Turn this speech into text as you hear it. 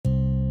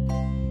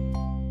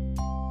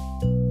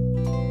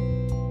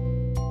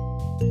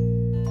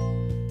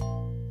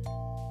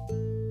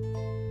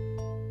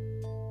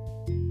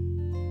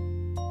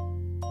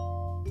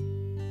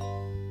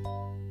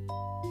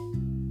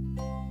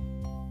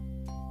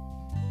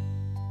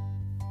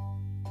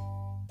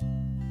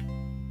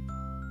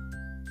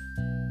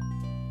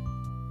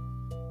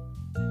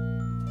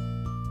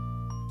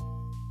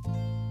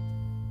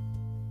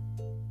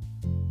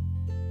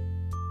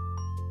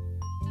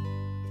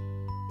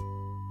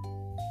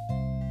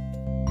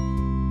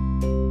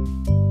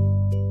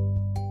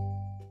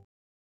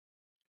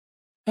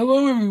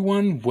Hello,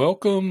 everyone.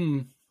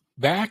 Welcome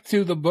back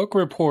to the Book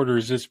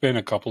Reporters. It's been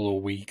a couple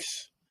of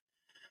weeks.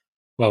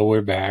 Well,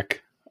 we're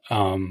back.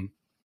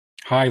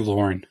 Hi,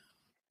 Lauren.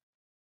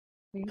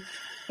 Hey,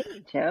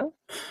 Joe.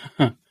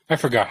 I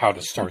forgot how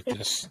to start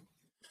this.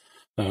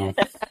 So,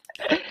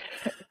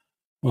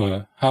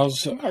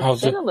 how's Yeah, it's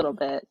how's been it? a little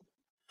bit.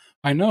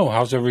 I know.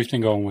 How's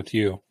everything going with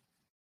you?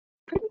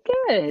 Pretty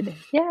good.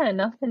 Yeah,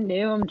 nothing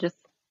new. I'm just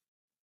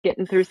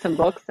getting through some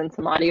books and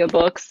some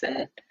audiobooks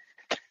and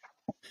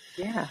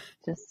yeah,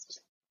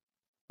 just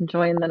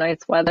enjoying the nice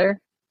weather.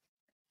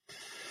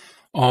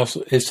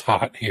 Also, it's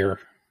hot here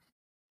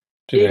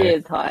It today.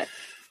 is hot.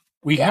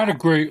 We had a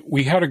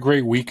Yeah.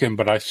 great weekend,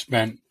 but I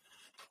spent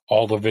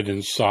all of it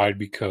inside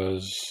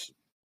because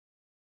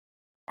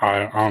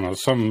I don't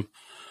know,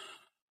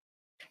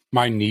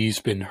 my knee's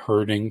been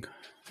hurting,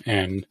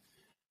 and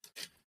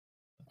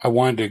I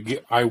wanted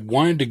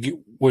to get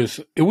with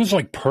it was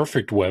like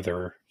perfect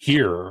weather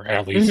here,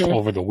 at least Hmm.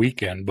 over the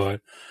weekend,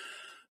 but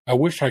I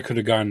wish I could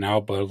have gotten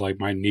out, but like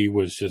my knee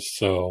was just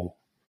so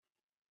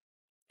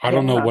I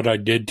don't know Yeah. what I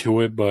did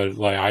to it, but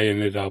like I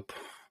ended up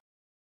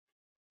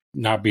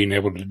not being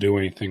able to do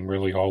anything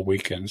really all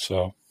weekend.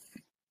 So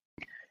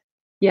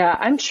Yeah,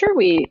 I'm sure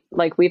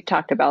we've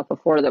talked about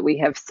before that we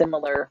have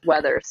similar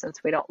weather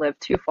since we don't live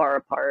too far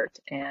apart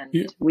and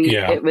we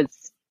yeah, it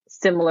was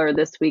similar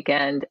this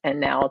weekend and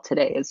now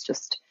today is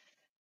just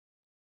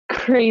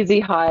crazy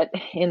hot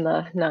in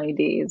the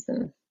 90s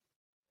and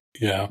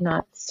yeah,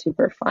 not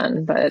super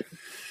fun, but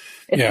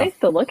it's yeah. nice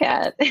to look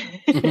at.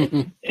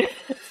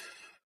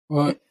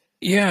 Well,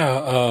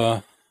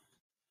 yeah,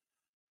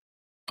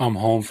 I'm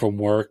home from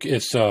work.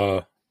 It's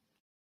a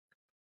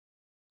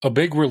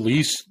big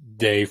release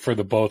day for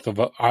the both of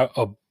us,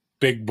 a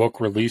big book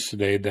release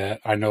today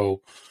that I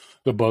know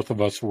the both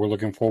of us were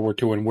looking forward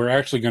to, and we're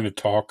actually going to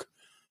talk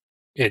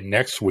it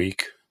next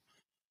week.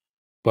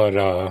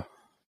 But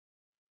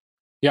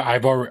yeah,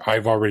 I've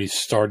already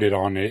started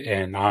on it,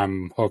 and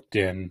I'm hooked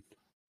in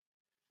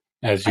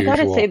as I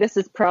gotta say, usual. this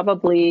is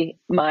probably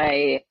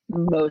my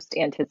most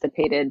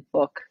anticipated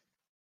book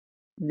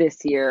this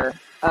year.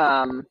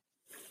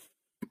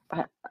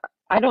 I,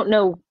 I don't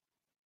know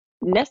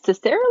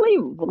necessarily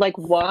like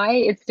why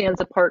it stands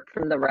apart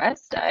from the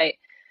rest.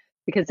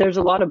 Because there's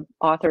a lot of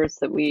authors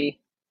that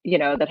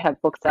that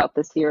have books out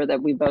this year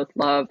that we both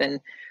love, and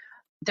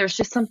there's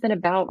just something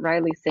about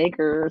Riley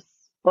Sager's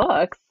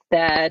books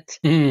that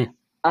Mm,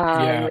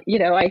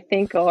 yeah, I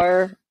think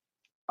are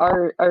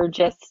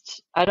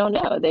just I don't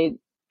know they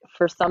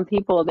for some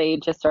people they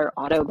just are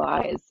auto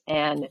buys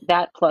and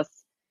that plus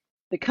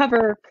the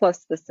cover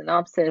plus the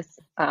synopsis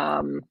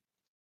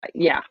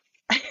yeah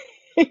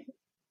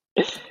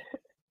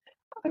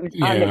I'm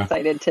yeah,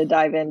 excited to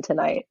dive in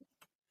tonight.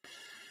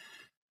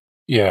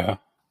 yeah.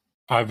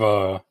 I've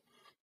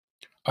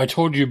I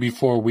told you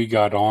before we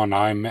got on.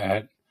 I've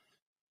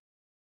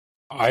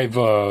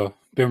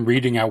been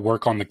reading at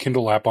work on the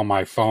Kindle app on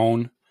my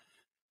phone,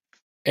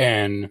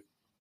 and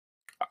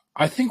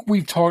I think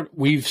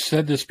we've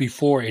said this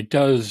before. It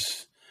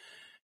does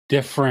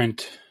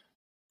different,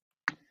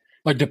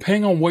 like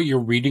depending on what you're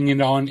reading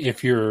it on,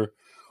 if you're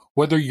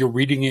whether you're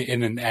reading it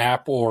in an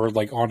app or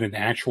like on an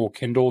actual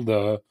Kindle,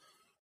 the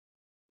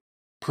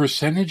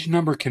percentage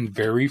number can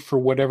vary for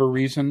whatever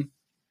reason.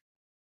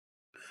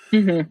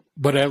 Hmm.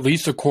 But at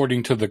least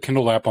according to the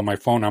Kindle app on my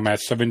phone, I'm at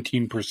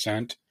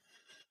 17%,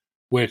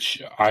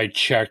 which I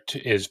checked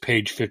is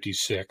page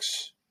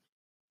 56.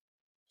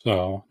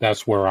 So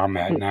that's where I'm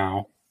at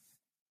now.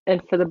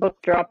 And for the book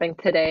dropping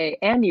today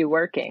and you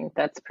working,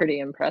 that's pretty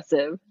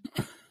impressive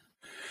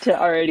to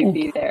already Well,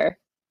 be there.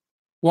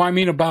 I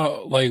mean,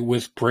 about like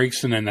with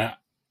breaks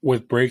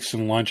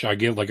and lunch, I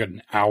get like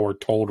an hour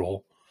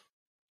total.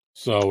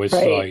 So it's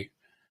Right. like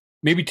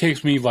maybe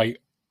takes me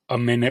like a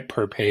minute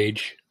per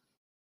page.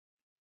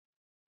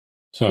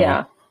 So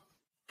Yeah.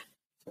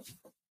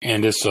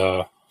 and it's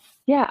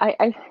Yeah,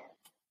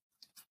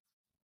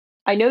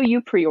 I know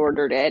you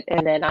pre-ordered it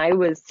and then I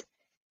was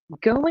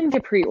going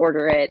to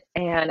pre-order it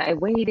and I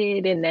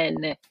waited and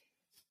then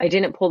I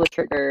didn't pull the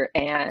trigger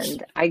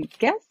and I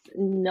guess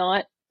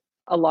not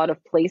a lot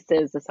of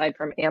places aside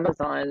from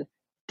Amazon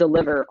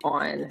deliver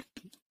on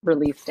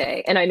release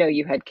day. And I know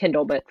you had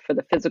Kindle, but for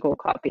the physical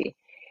copy.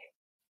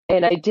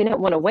 And I didn't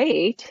want to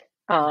wait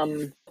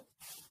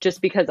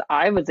just because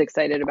I was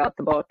excited about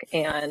the book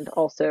and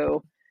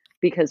also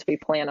because we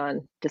plan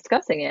on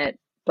discussing it.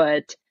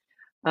 But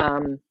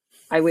um,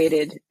 I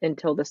waited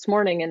until this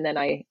morning and then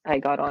I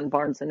got on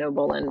Barnes and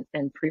Noble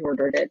and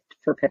pre-ordered it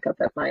for pickup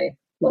at my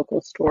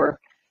local store.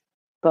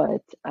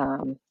 But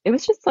it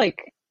was just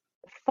like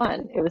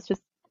fun. It was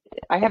just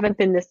I haven't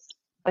been this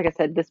like I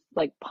said this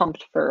like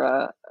pumped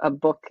for a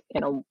book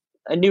in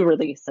a new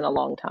release in a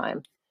long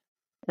time.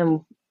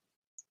 And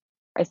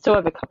I still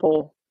have a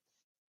couple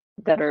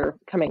that are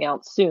coming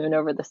out soon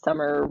over the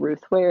summer.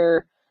 Ruth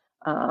Ware,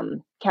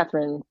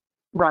 Catherine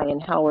Ryan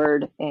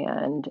Howard,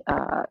 and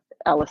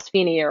Alice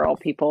Feeney are all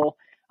people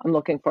I'm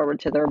looking forward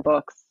to their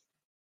books.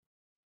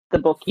 The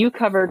book you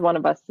covered, One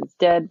of Us is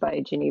Dead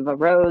by Geneva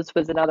Rose,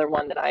 was another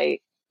one that I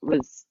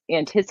was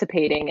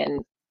anticipating,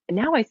 and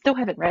now I still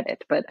haven't read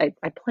it, but I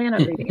plan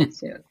on reading it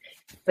soon.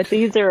 But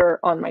these are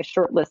on my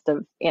short list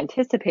of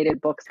anticipated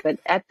books, but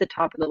at the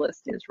top of the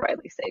list is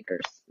Riley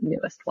Sager's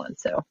newest one.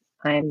 So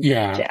I'm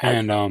Yeah, jazzed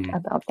and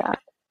about that.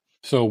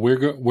 so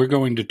we're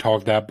going to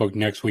talk that book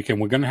next week,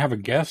 and we're going to have a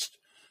guest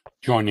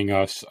joining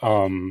us.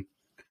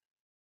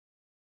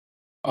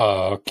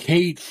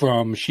 Kate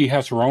she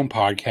has her own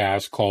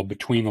podcast called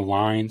Between the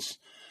Lines,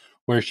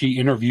 where she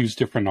interviews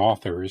different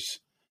authors,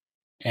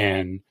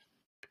 and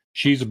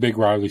she's a big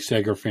Riley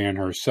Sager fan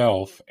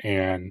herself,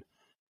 and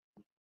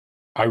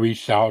I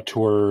reached out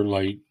to her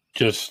like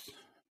just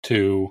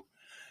to,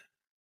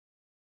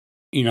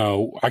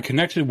 I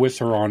connected with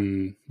her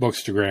on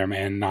Bookstagram,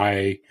 and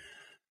I,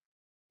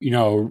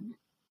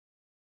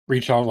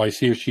 reached out like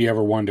see if she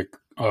ever wanted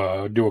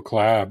to do a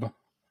collab,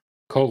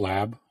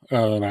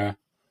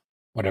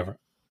 whatever.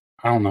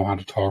 I don't know how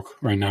to talk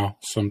right now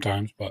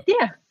sometimes, but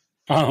Yeah.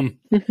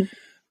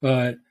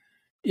 but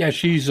yeah,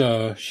 she's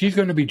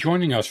going to be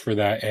joining us for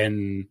that,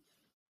 and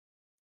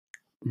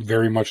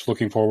very much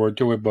looking forward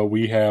to it. But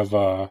we have,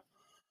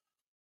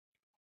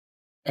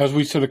 as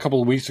we said a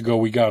couple of weeks ago,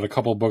 we got a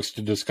couple of books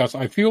to discuss.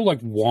 I feel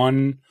like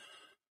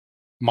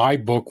my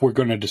book, we're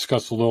going to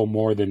discuss a little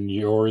more than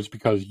yours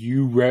because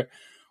you read,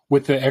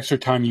 with the extra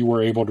time you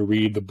were able to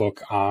read the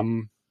book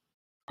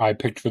I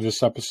picked for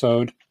this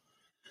episode.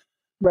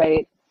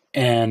 Right.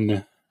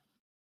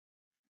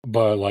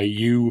 But like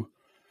your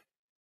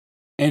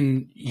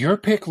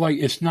pick, like,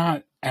 it's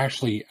not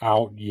actually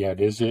out yet,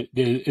 is it?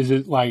 Is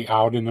it like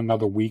out in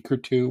another week or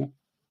two?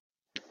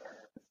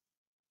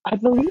 I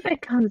believe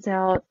it comes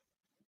out,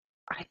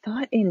 I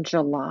thought in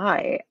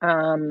July.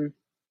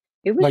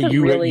 It was Like a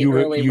really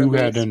early you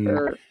had release an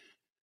for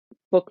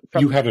Book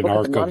an of the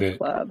arc of Month it.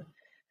 Club.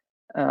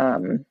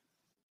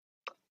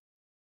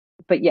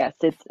 But yes,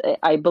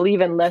 I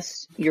believe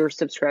unless you're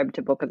subscribed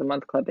to Book of the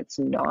Month Club, it's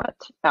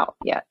not out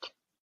yet.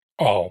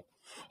 Oh,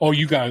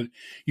 you got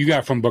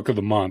from Book of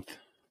the Month.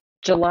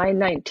 July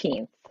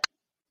 19th.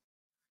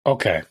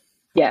 Okay.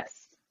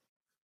 Yes.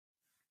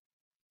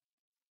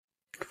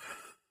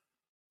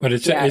 But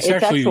it's its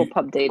actually actual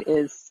pub date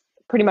is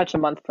pretty much a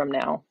month from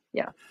now.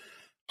 Yeah.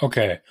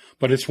 Okay,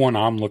 but it's one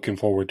I'm looking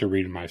forward to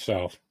reading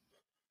myself.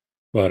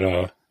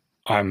 But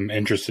I'm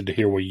interested to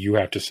hear what you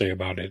have to say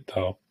about it,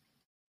 though.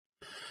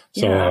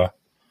 So, Yeah.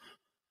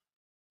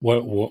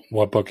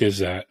 what book is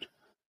that?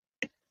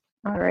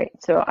 All right,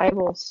 so I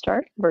will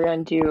start. We're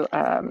going to do.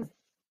 I'm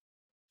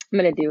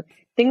going to do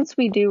Things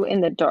We Do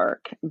in the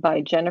Dark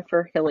by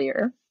Jennifer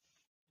Hillier.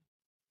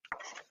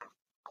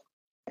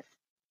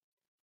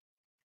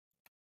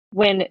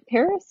 When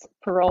Paris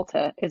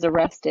Peralta is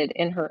arrested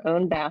in her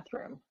own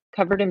bathroom,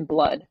 covered in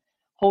blood,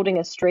 holding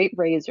a straight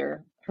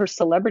razor, her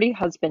celebrity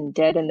husband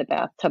dead in the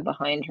bathtub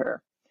behind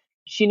her,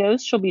 she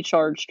knows she'll be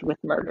charged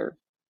with murder.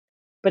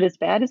 But as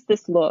bad as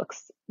this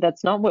looks,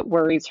 that's not what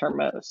worries her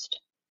most.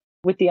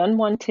 With the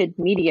unwanted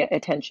media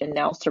attention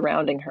now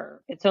surrounding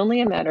her, it's only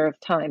a matter of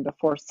time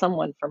before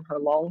someone from her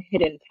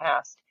long-hidden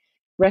past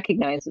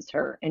recognizes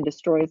her and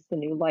destroys the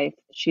new life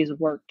she's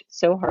worked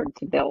so hard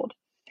to build,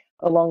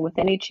 along with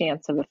any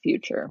chance of a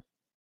future.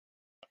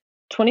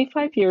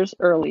 25 years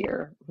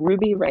earlier,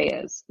 Ruby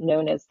Reyes,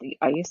 known as the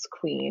Ice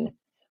Queen,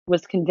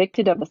 was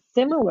convicted of a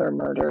similar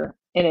murder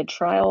in a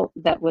trial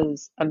that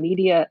was a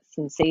media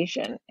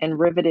sensation and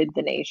riveted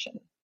the nation.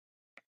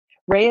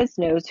 Reyes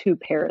knows who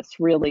Paris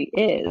really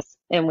is,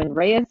 and when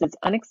Reyes is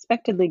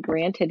unexpectedly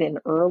granted an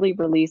early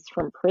release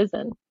from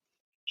prison,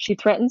 she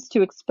threatens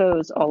to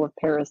expose all of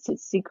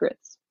Paris's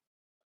secrets.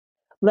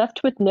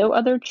 Left with no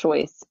other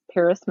choice,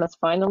 Paris must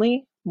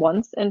finally,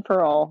 once and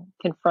for all,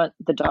 confront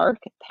the dark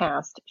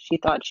past she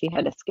thought she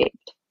had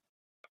escaped.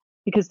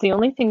 Because the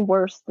only thing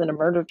worse than a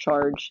murder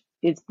charge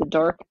is the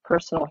dark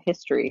personal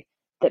history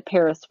that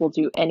Paris will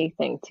do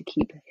anything to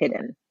keep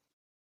hidden.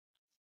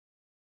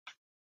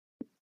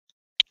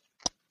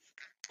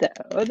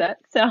 So that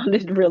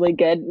sounded really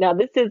good. Now,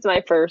 this is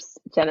my first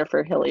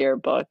Jennifer Hillier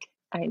book.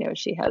 I know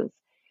she has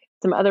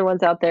some other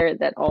ones out there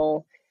that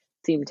all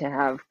seem to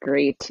have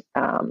great,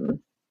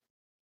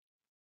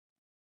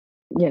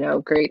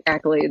 great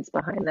accolades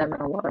behind them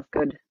and a lot of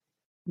good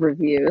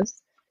reviews.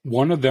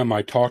 One of them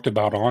I talked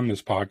about on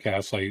this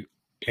podcast,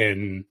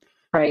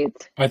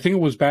 right. I think it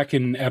was back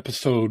in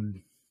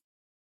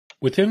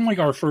within like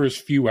our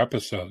first few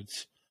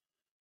episodes.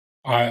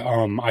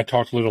 I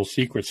talked Little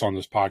Secrets on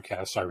this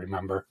podcast, I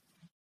remember.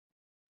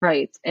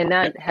 Right. And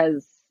that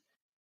has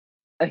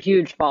a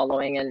huge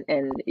following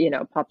and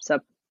pops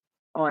up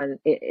on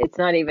it's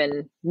not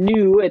even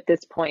new at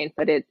this point,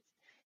 but it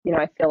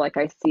I feel like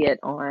I see it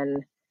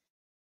on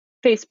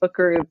Facebook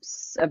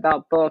groups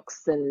about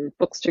books and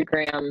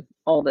Bookstagram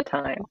all the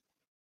time.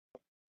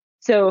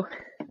 So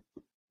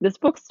this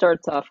book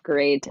starts off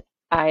great.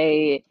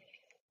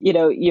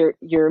 You're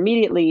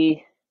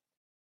immediately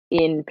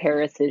in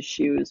Paris's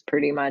shoes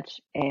pretty much,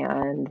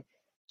 and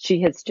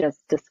she has just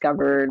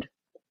discovered,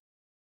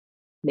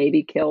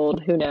 maybe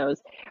killed, who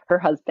knows, her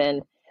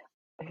husband,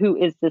 who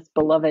is this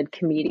beloved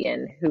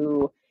comedian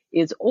who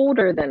is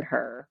older than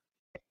her.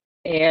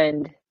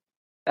 And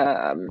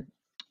um,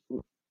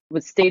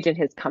 was staging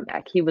his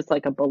comeback. He was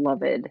like a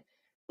beloved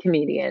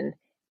comedian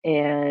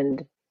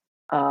and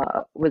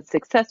was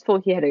successful.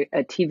 He had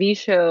a TV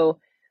show,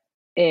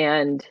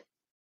 and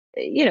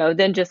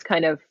then just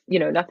kind of,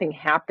 nothing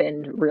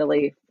happened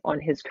really on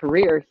his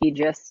career. He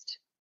just,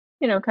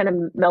 kind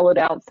of mellowed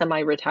out,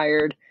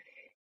 semi-retired,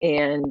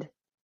 and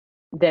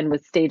then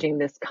was staging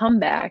this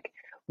comeback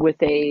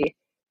with a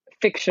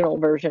fictional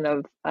version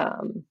of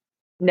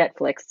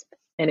Netflix,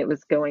 and it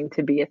was going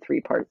to be a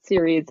 3-part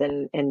series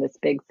and this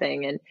big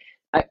thing. And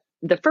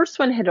the first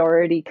one had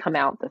already come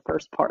out, the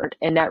first part,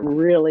 and that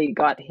really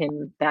got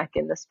him back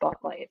in the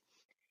spotlight.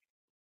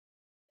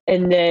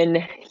 And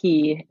then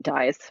he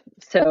dies.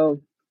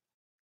 So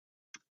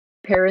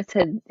Paris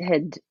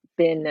had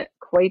been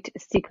quite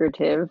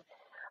secretive,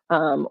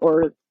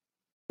 or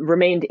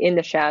remained in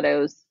the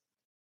shadows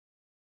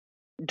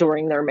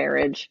during their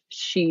marriage.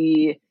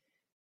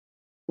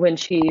 When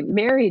she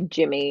married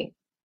Jimmy,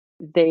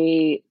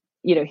 he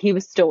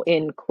was still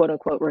in quote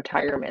unquote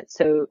retirement.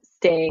 So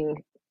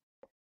staying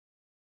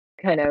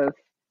kind of,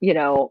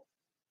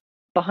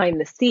 behind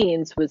the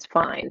scenes was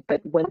fine.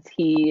 But once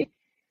he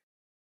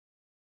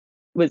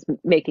was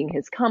making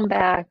his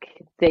comeback,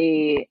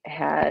 they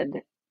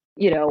had,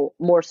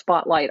 more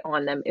spotlight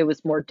on them. It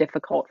was more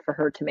difficult for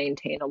her to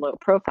maintain a low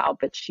profile,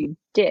 but she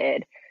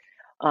did.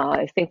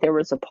 I think there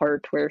was a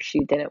part where she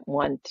didn't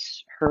want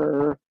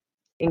her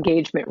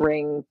engagement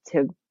ring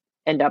to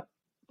end up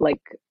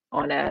like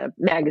on a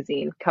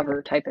magazine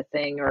cover type of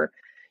thing, or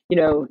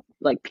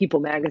like People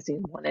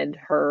magazine wanted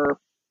her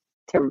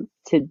to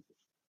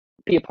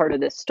be a part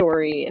of this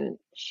story, and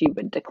she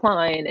would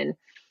decline.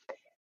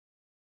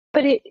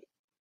 But it,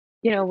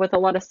 with a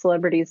lot of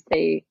celebrities,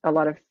 a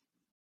lot of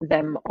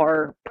them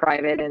are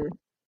private, and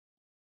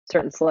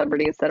certain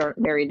celebrities that aren't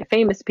married to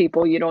famous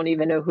people, you don't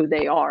even know who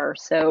they are.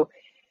 So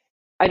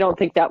I don't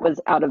think that was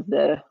out of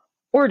the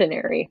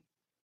ordinary.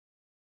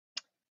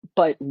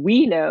 But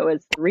we know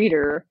as the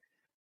reader,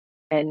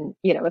 and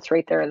it's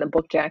right there in the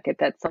book jacket,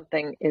 that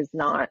something is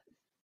not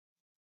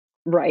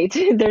right.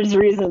 There's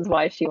reasons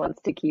why she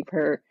wants to keep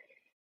her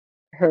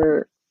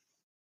her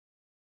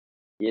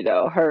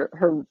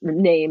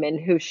name and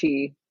who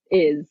she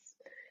is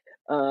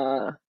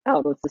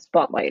out of the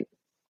spotlight.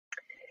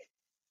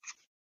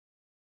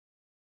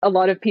 A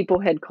lot of people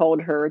had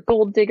called her a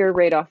gold digger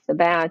right off the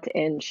bat,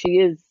 and she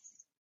is,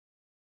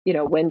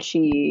 when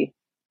she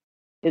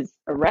is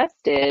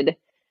arrested,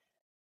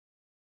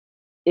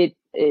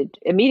 it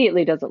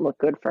immediately doesn't look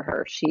good for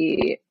her.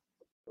 She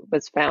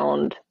was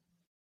found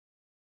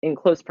in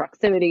close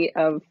proximity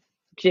of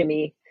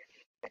Jimmy,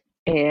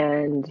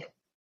 and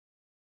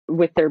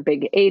with their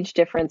big age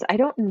difference, I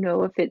don't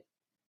know if it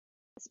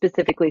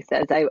specifically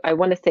says, I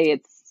want to say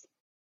it's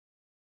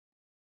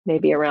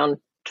maybe around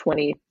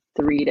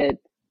 23 to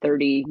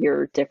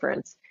 30-year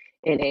difference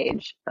in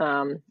age.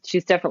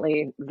 She's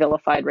definitely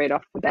vilified right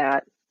off the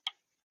bat.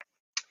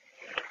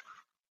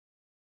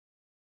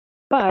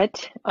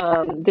 But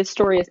this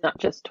story is not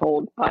just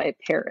told by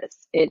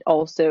Paris. It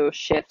also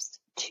shifts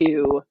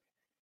to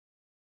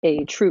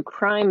a true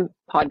crime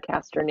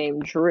podcaster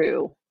named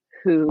Drew,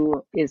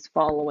 who is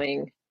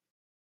following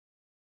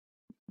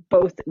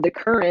both the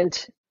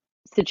current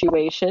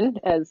situation,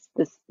 as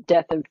this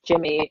death of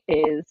Jimmy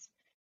is,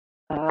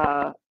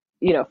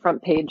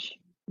 front page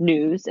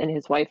news, and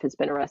his wife has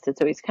been arrested.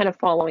 So he's kind of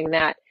following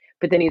that.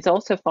 But then he's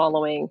also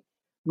following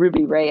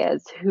Ruby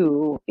Reyes,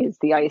 who is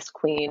the Ice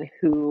Queen,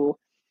 who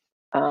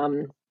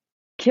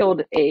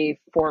killed a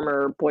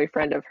former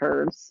boyfriend of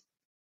hers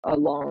a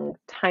long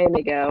time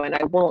ago. And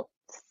I won't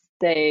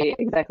say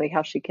exactly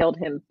how she killed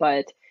him,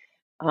 but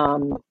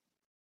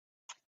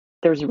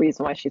there's a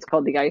reason why she's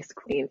called the Ice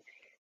Queen.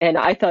 And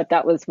I thought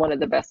that was one of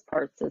the best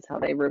parts, is how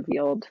they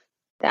revealed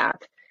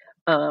that.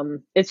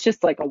 It's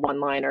just like a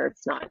one-liner.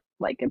 It's not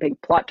like a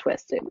big plot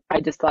twist. I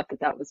just thought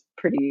that was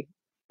pretty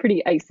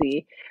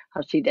icy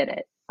how she did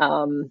it.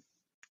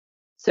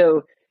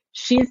 So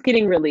she's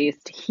getting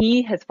released.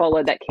 He has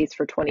followed that case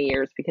for 20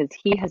 years because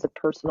he has a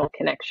personal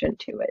connection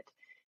to it.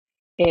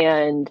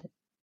 And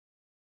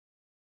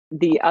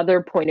the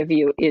other point of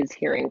view is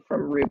hearing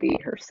from Ruby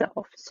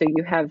herself. So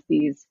you have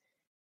these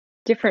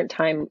different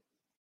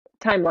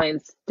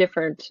timelines,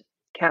 different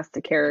cast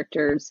of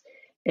characters,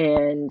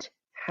 and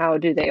how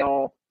do they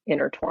all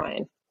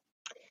intertwine?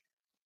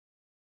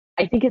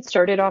 I think it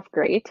started off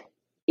great.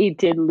 It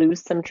did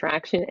lose some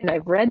traction, and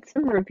I've read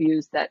some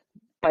reviews that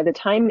by the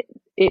time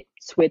it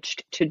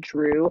switched to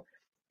Drew,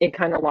 it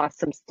kind of lost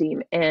some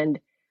steam. And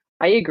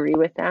I agree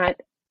with that.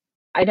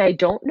 And I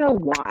don't know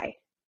why.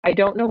 I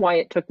don't know why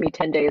it took me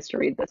 10 days to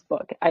read this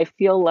book. I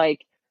feel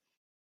like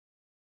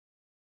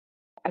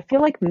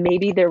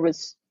maybe there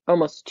was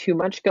almost too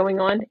much going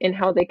on in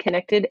how they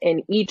connected,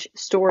 and each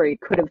story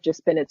could have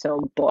just been its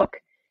own book.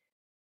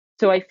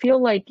 So I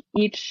feel like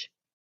each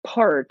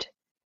part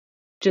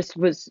just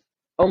was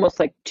almost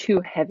like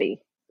too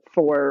heavy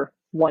for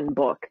one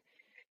book.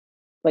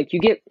 Like, you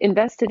get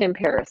invested in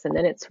Paris, and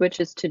then it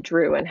switches to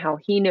Drew and how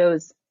he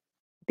knows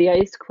the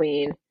Ice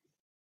Queen,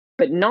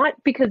 but not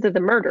because of the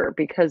murder,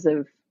 because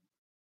of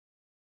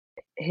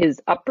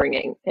his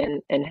upbringing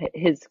and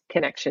his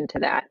connection to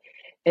that.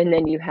 And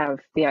then you have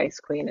the Ice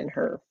Queen and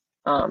her,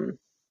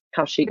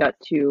 how she got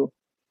to,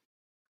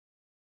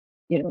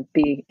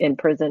 be in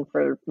prison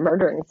for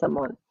murdering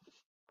someone.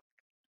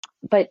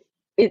 But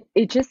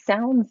it just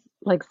sounds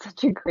like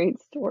such a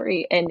great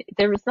story, and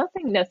there was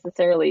nothing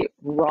necessarily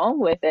wrong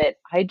with it.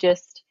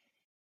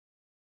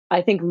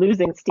 I think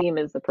losing steam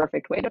is the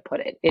perfect way to put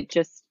it. It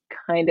just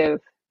kind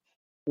of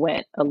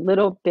went a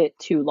little bit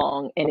too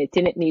long, and it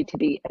didn't need to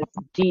be as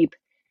deep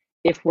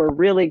if we're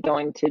really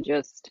going to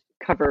just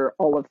cover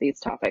all of these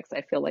topics.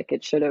 I feel like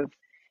it should have,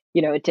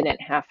 it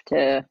didn't have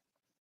to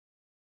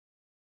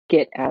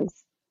get as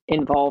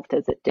involved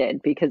as it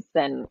did, because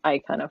then I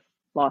kind of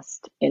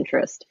lost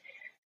interest.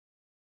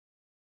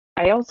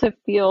 I also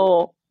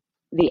feel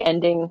the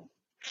ending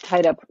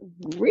tied up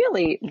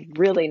really,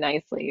 really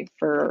nicely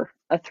for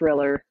a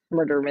thriller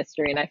murder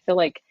mystery. And I feel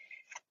like,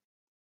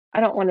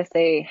 I don't want to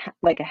say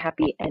like a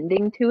happy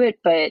ending to it,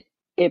 but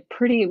it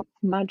pretty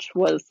much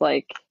was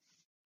like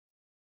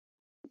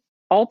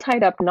all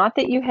tied up. Not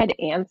that you had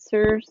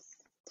answers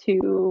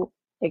to,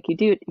 like,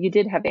 you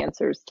did have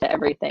answers to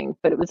everything,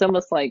 but it was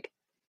almost like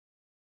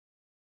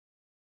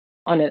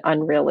on an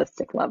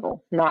unrealistic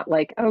level. Not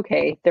like,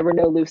 okay, there were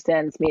no loose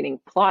ends, meaning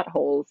plot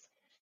holes.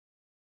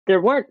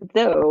 There weren't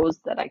those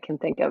that I can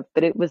think of,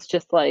 but it was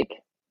just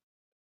like,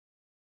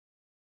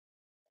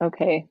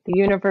 okay, the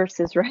universe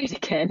is right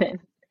again, and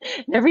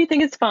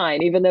everything is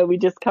fine, even though we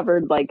just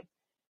covered like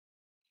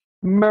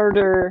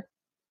murder,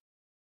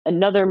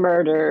 another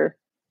murder,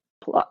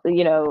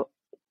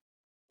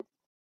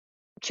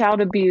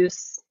 child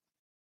abuse.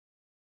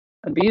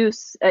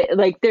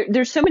 Like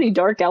there's so many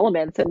dark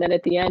elements, and then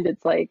at the end,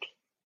 it's like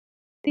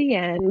the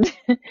end.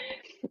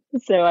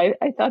 So I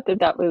thought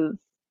that was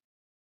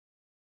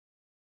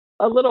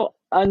a little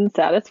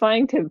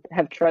unsatisfying to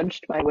have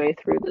trudged my way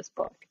through this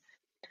book.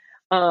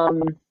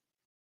 Um,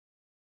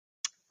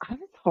 I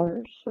was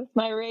harsh with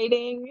my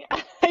rating.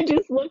 I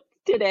just looked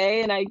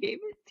today and I gave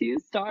it 2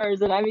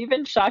 stars, and I'm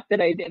even shocked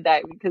that I did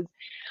that, because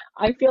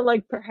I feel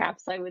like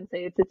perhaps I would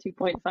say it's a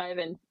 2.5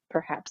 and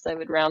perhaps I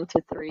would round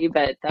to 3,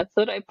 but that's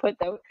what I put.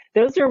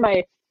 Those are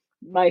my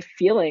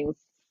feelings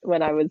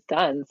when I was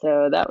done.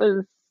 So that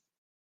was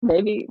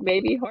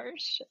maybe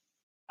harsh.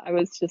 I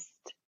was just,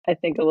 I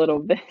think, a little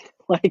bit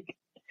like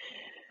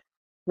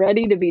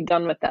ready to be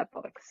done with that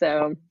book.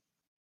 So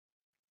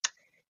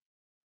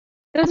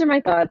those are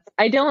my thoughts.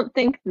 I don't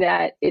think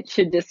that it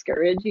should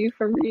discourage you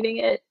from reading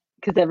it,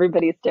 because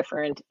everybody's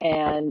different.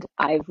 And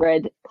I've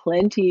read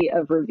plenty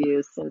of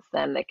reviews since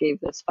then that gave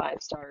this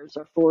 5 stars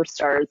or 4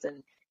 stars.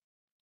 And,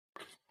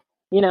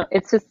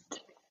 it's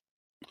just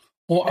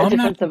Well, a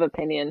difference of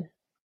opinion.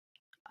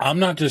 I'm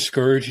not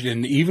discouraged,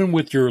 and even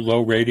with your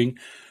low rating,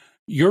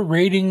 your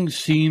rating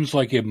seems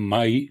like it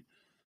might,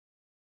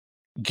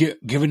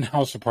 given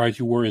how surprised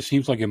you were, it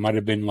seems like it might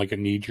have been like a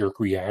knee-jerk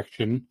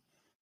reaction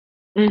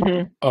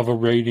of a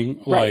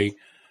rating. Right. Like,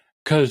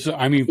 because,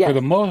 I mean, Yes. for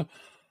the most,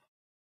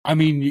 I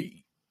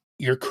mean,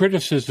 your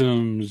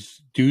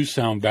criticisms do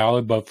sound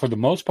valid, but for the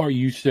most part,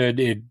 you said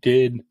it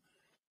did,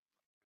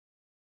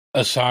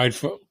 aside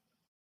from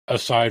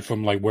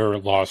like where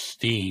it lost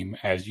steam,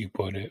 as you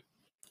put it.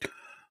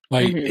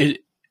 Like,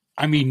 it,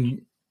 I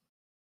mean,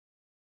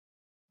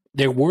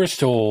 there were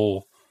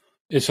still,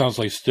 it sounds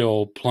like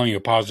still plenty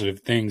of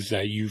positive things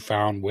that you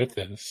found with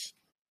this.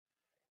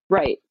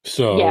 Right.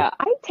 So yeah,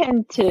 I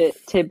tend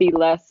to be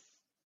less,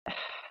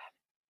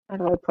 how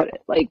do I put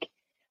it? Like,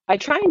 I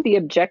try and be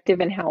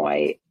objective in how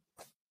I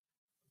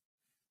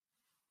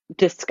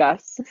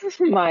discuss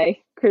my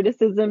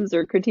criticisms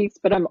or critiques,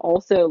 but I'm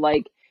also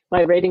like,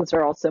 my ratings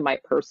are also my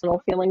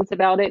personal feelings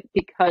about it,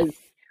 because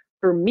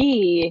for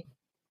me,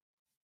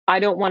 I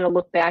don't want to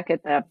look back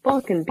at that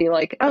book and be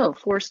like, oh,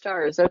 4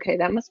 stars. Okay,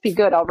 that must be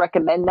good. I'll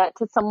recommend that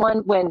to someone,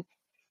 when,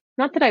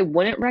 not that I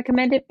wouldn't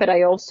recommend it, but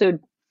I also,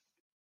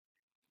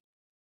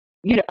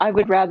 I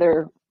would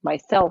rather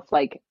myself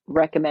like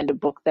recommend a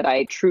book that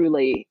I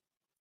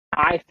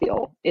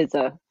feel is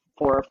a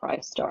 4 or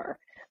 5 star.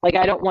 Like,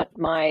 I don't want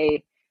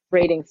my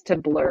ratings to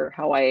blur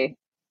how I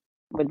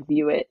would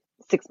view it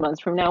 6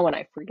 months from now when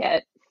I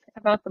forget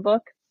about the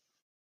book.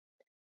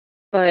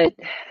 But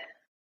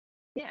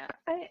yeah,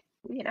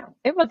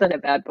 it wasn't a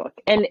bad book,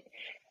 and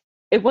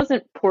it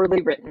wasn't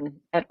poorly written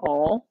at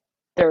all.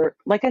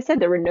 Like I said,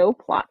 there were no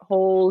plot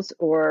holes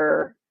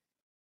or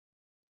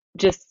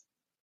just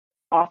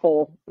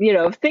awful,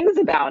 things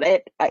about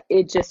it.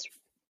 It just,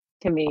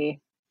 to me,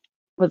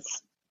 was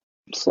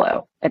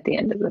slow at the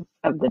end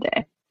of the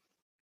day.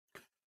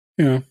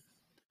 yeah.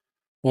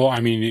 Well,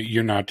 I mean,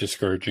 you're not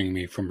discouraging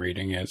me from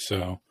reading it,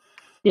 so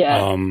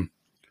Yeah.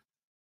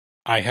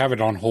 I have it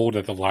on hold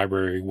at the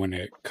library when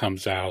it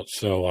comes out,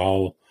 so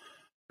I'll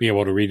be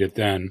able to read it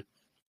then.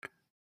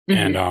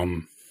 Mm-hmm.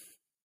 And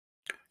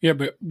yeah,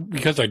 but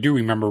because I do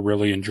remember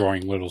really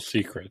enjoying Little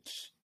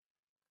Secrets,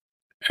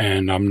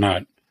 and I'm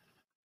not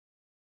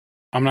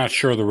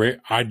sure the rate.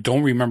 I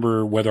don't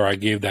remember whether I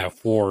gave that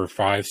 4 or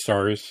 5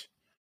 stars.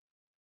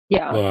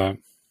 Yeah. But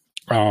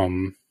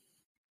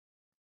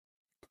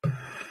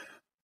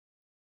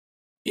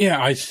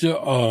Yeah, I still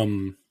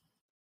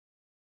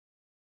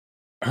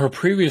her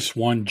previous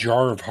one,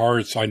 Jar of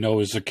Hearts, I know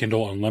is a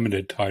Kindle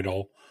Unlimited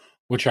title,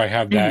 which I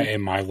have Hmm. that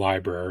in my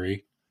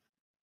library.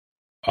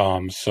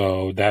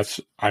 So that's,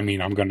 I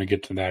mean, I'm going to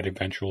get to that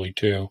eventually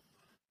too.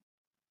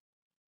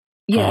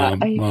 Yeah,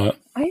 I But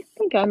I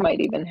think I might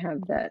even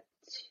have that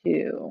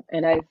too,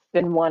 and I've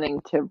been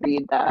wanting to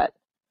read that.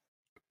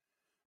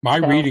 my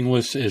So, reading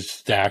list is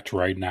stacked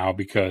right now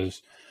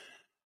because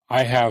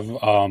I have,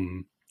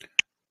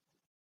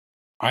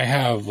 I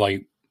have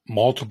like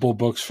multiple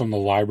books from the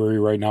library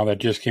right now that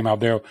just came out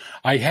there.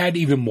 I had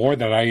even more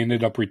that I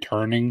ended up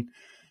returning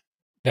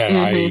that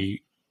hmm.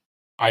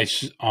 I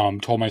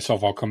told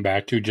myself I'll come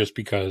back to just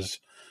because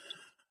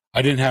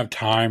I didn't have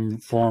time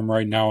for them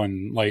right now,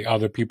 and like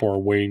other people are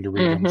waiting to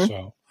read them. Hmm.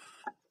 So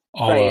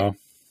I'll, Right.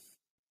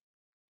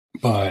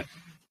 but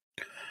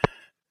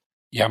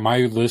yeah, my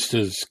list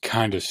is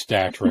kind of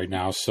stacked right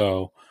now.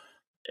 So,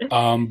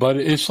 but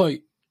it's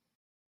like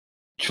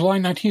July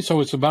 19th, so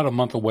it's about a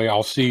month away.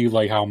 I'll see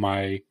like how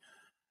my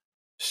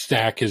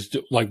stack is,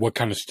 like what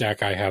kind of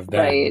stack I have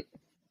then. Right.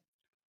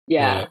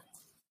 Yeah. But,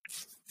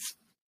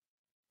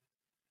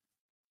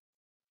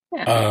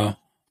 Yeah. uh,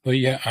 but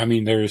yeah, I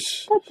mean,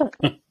 there's, That's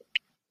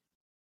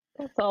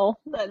that's all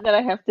that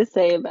I have to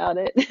say about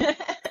it.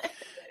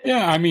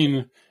 yeah, I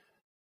mean,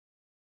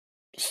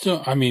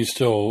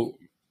 still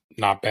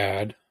not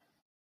bad.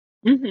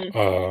 Hmm.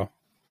 Uh,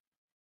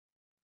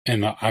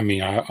 and I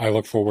mean, I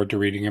look forward to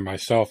reading it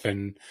myself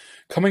and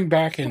coming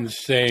back Yeah. and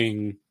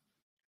saying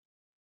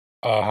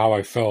how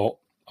I felt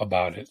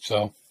about it.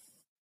 So,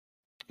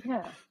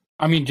 Yeah.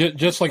 I mean,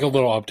 just like a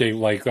little update,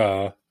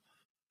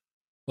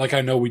 like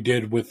I know we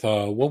did with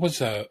what was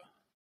that?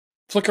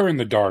 Flicker in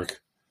the Dark.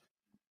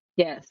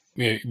 Yes.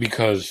 Yeah,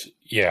 because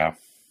yeah,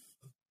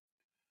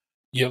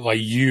 like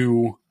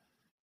you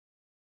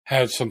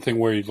had something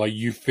where like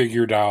you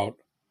figured out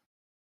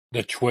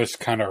the twist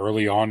kind of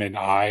early on, and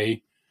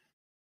I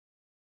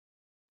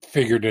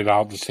figured it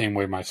out the same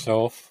way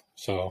myself.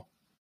 So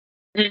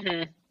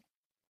Hmm.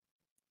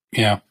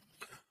 yeah,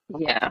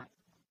 Yeah.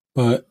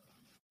 but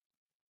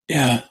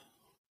yeah,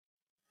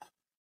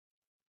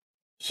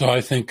 so I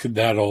think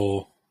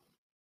that'll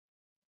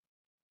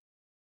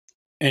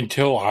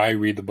until I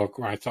read the book.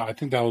 Right, so I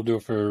think that'll do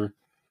it for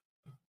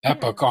that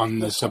Yeah. book on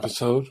We'll this pause.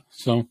 episode.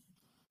 So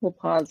We'll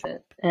pause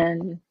it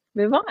and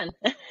move on.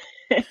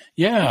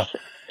 yeah,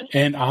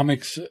 and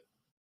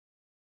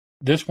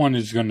this one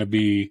is going to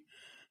be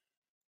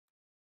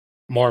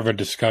more of a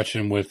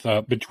discussion with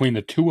between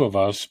the two of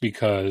us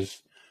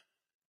because,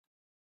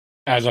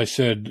 as I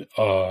said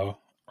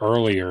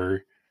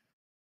earlier,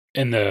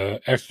 in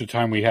the extra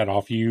time we had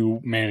off, you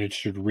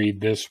managed to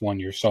read this one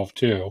yourself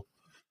too.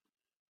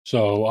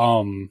 So,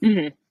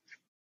 Hmm.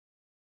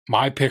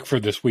 my pick for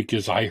this week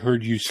is "I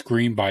Heard You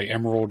Scream" by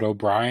Emerald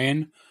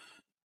O'Brien.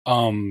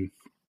 Um,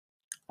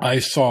 I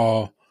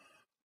saw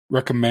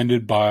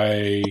recommended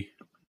by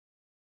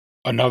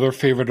another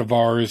favorite of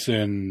ours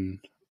and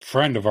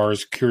friend of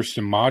ours,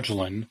 Kirsten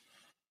Modulin,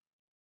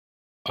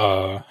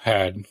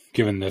 had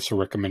given this a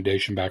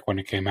recommendation back when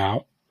it came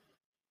out.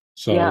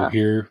 So Yeah.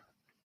 here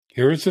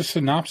is the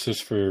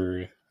synopsis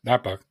for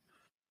that book.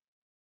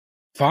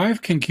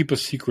 Five can keep a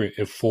secret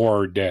if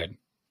four are dead.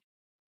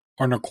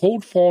 On a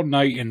cold fall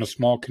night in a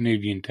small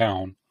Canadian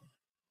town,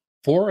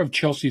 four of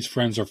Chelsea's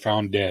friends are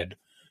found dead,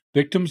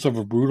 victims of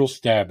a brutal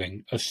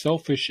stabbing, a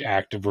selfish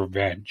act of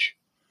revenge.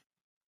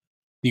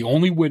 The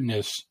only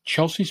witness,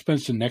 Chelsea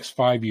spends the next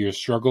 5 years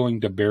struggling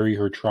to bury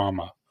her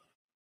trauma.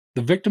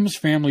 The victims'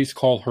 families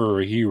call her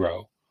a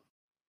hero.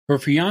 Her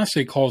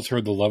fiancé calls her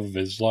the love of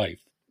his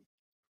life.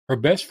 Her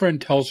best friend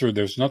tells her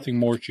there's nothing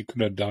more she could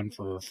have done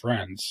for her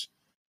friends.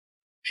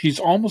 She's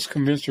almost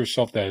convinced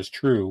herself that is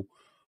true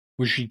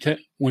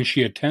when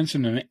she attends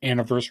an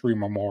anniversary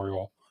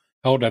memorial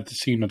held at the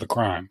scene of the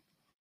crime.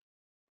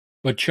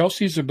 But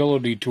Chelsea's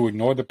ability to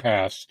ignore the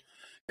past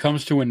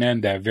comes to an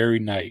end that very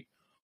night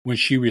when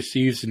she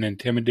receives an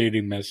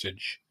intimidating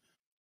message.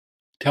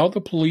 Tell the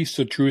police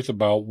the truth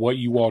about what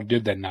you all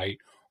did that night,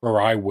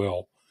 or I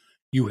will.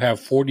 You have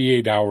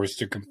 48 hours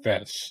to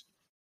confess.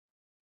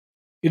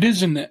 It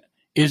isn't.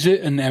 Is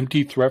it an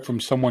empty threat from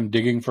someone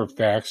digging for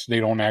facts they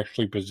don't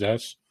actually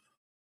possess?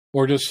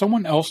 Or does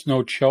someone else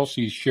know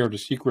Chelsea shared a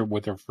secret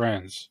with her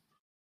friends?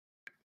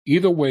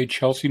 Either way,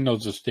 Chelsea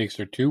knows the stakes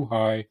are too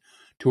high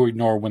to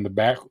ignore when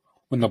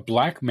the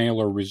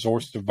blackmailer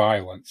resorts to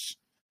violence.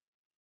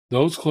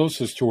 Those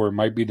closest to her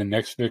might be the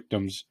next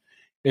victims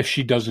if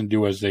she doesn't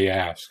do as they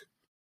ask.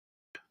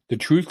 The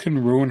truth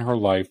can ruin her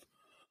life,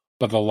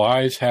 but the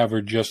lies have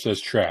her just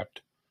as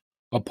trapped,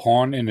 a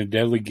pawn in a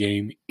deadly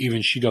game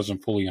even she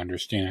doesn't fully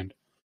understand.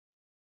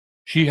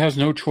 She has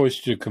no choice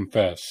to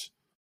confess,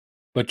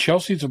 but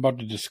Chelsea's about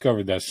to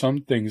discover that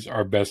some things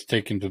are best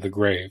taken to the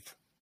grave.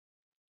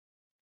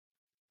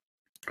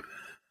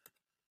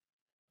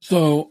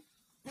 So,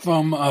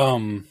 from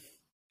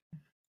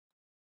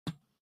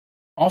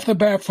off the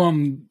bat,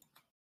 from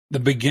the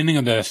beginning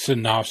of the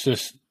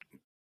synopsis,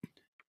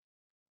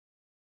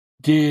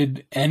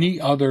 did any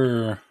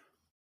other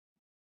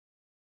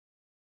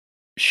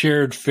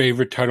shared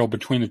favorite title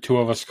between the two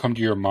of us come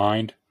to your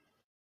mind?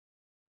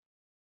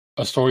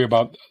 A story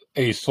about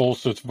a sole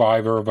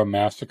survivor of a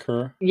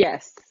massacre?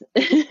 Yes.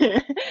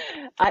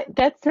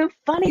 That's so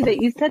funny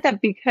that you said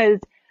that because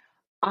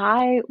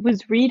I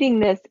was reading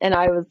this and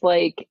I was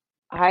like,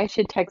 I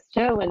should text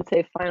Joe and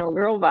say final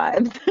girl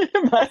vibes.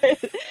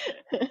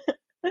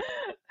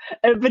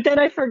 But then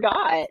I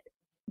forgot.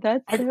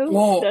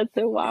 Well, That's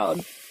so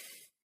wild.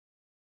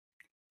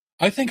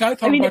 I think I I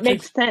thought mean, about it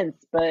makes sense,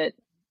 but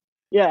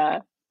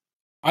yeah.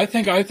 I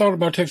think I thought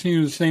about texting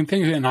you the same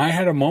thing, and I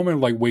had a moment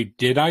like, wait,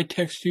 did I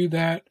text you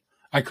that?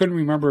 I couldn't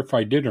remember if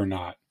I did or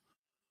not.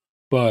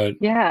 But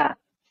Yeah.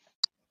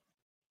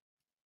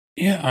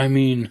 yeah, I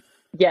mean,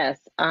 Yes,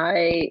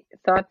 I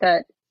thought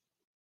that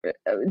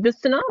the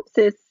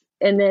synopsis,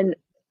 and then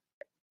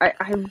I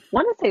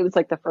want to say it was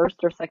like the first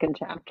or second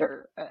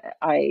chapter.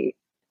 I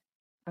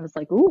was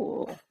like,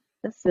 ooh,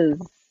 this is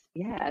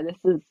this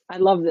is I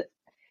love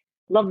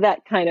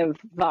that kind of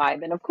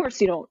vibe. And of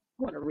course, you don't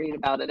want to read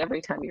about it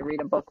every time you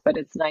read a book, but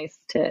it's nice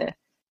to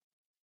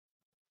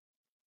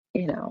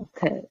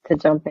to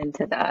jump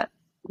into that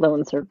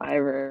lone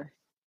survivor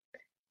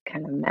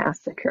kind of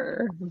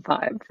massacre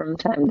vibe from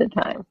time to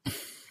time.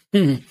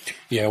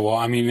 yeah. Well,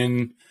 I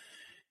mean,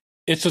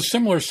 it's a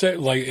similar set,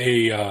 like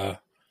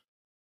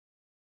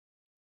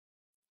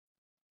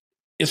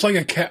it's like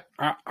a cat.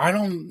 I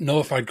don't know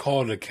if I'd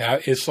call it a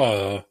cat. It's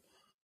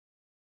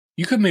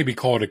you could maybe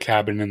call it a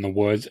cabin in the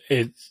woods.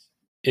 It's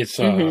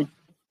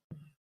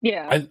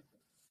Yeah.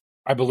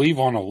 I believe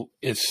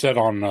it's set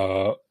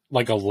on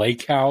like a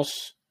lake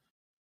house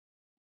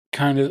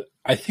kind of.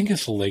 I think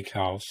it's a lake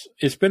house.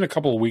 It's been a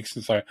couple of weeks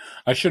since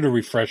I should have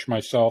refreshed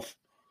myself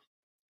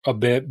a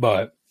bit,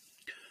 but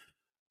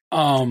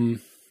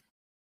um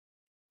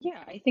Yeah,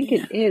 I think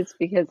it yeah. is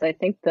because I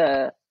think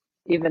the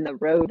even the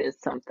road is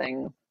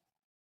something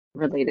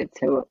related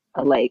to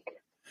a lake.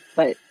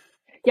 But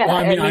yeah, Well,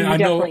 I I mean, mean you I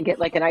definitely know, get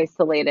like an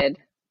isolated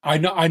I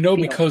know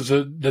feeling. because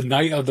the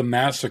night of the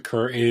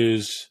massacre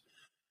is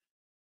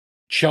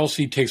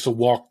Chelsea takes a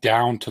walk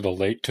down to the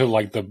lake to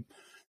like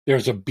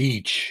there's a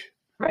beach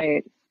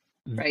Right,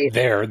 right.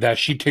 there that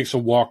she takes a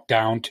walk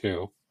down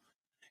to,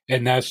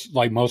 and that's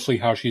like mostly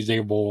how she's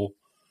able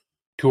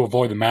to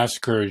avoid the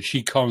massacre.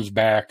 She comes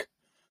back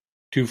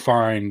to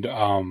find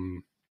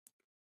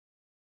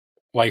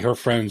like her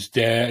friends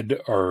dead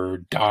or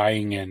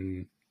dying,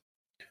 and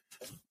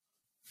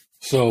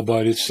so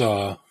but it's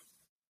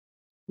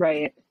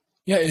Right.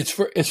 yeah,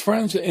 it's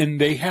friends, and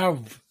they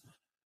have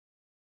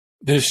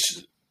this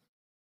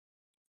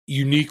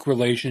unique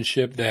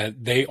relationship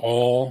that they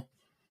all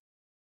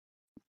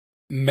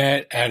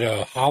met at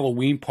a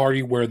Halloween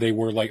party where they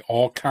were like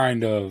all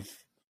kind of,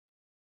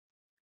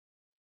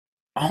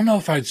 I don't know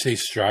if I'd say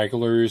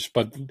stragglers,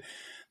 but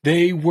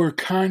they were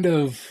kind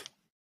of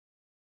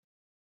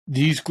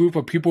these group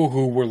of people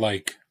who were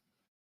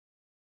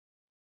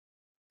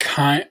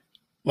kind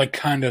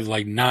kind of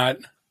like not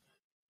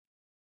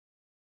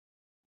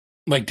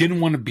like didn't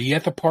want to be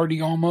at the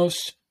party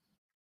almost,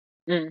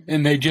 and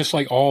Hmm. they just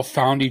like all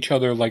found each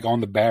other like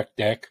on the back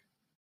deck,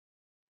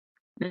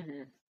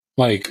 Hmm.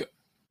 like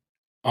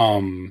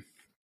um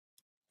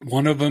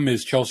one of them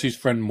is Chelsea's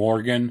friend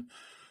Morgan,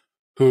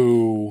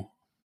 who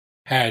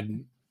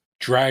had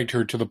dragged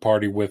her to the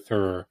party with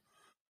her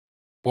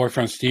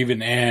boyfriend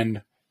Steven,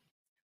 and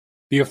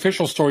the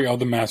official story of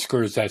the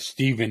massacre is that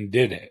Steven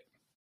did it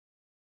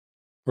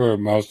for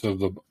most of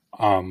the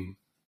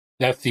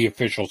that's the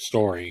official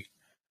story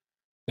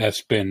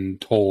that's been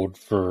told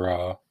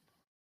for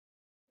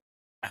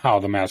how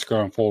the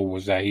massacre unfolded,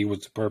 was that he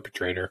was the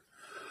perpetrator.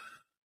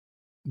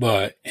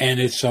 But and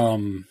it's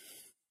when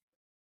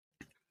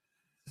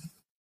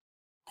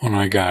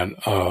I got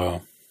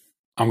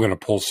I'm gonna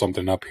pull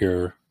something up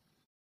here.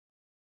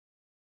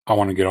 I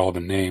want to get all the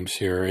names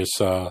here. It's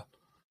so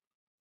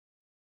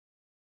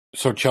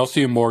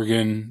Chelsea and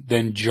Morgan,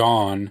 then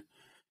John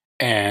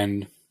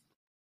and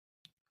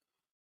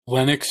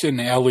Lennox and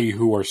Ellie,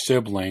 who are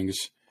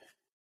siblings,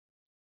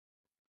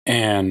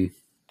 and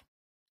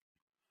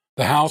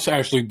the house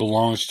actually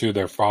belongs to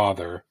their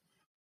father,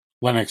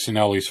 Lennox and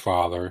Ellie's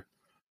father.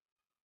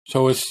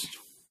 So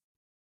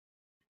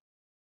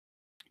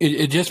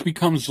it just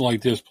becomes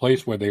like this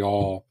place where they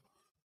all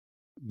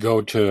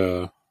go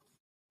to,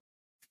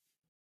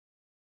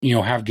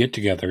 have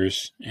get-togethers,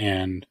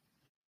 and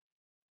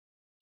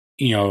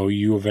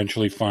you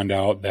eventually find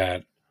out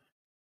that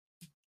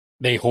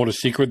they hold a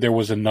secret. There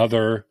was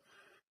another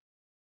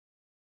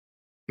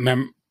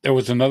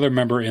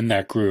member in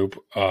that group,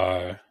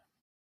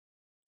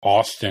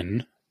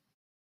 Austin,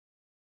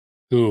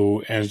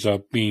 who ends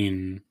up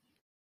being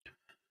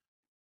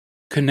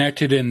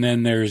connected, and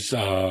then there's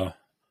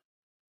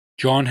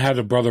John had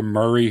a brother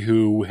Murray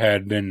who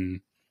had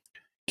been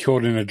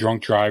killed in a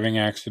drunk driving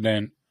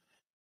accident,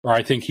 or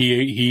I think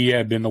he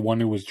had been the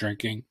one who was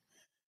drinking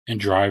and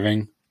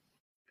driving,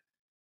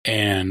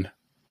 and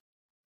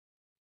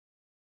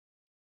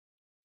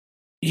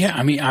yeah,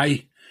 I mean,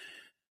 I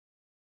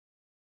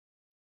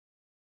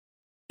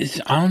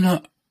don't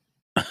know,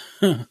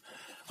 I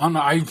don't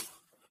know,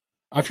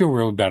 I feel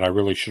really bad. I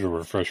really should have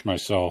refreshed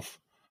myself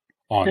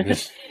on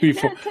this No,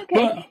 before, it's okay.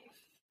 but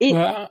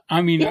It,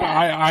 I mean,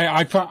 yeah,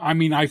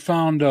 I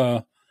found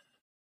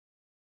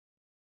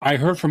I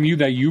heard from you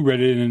that you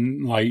read it,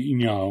 and like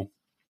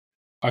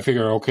I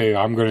figure, okay,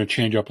 I'm going to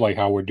change up like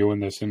how we're doing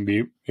this and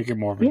make it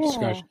more of a yeah.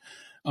 discussion.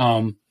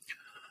 Um,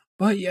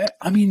 but yeah,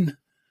 I mean,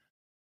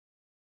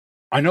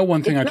 I know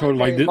one thing It's I not told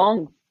like very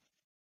long.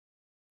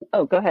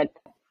 Oh, go ahead.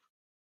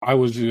 I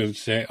was going to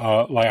say,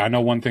 like I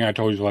know one thing I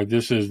told you, like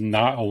this is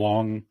not a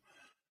long.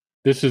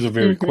 This is a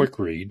very Hmm. quick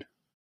read.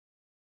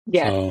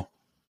 Yes, So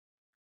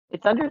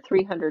it's under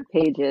 300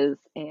 pages,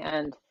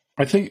 and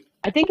I think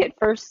I think at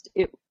first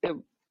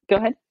go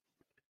ahead.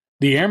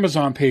 the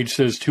Amazon page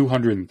says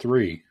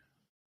 203.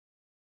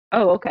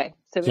 Oh, okay.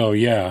 So So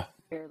it's yeah,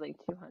 barely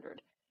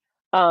 200.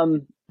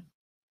 Um,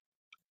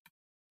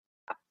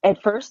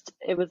 at first,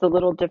 it was a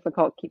little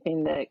difficult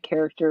keeping the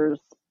characters,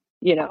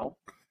 you know.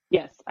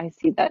 Yes, I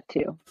see that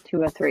too.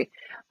 203.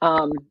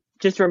 Um,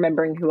 just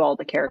remembering who all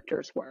the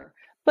characters were.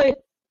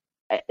 But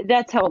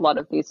that's how a lot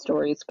of these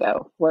stories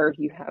go, where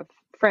you have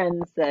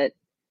friends that,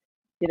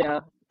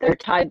 they're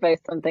tied by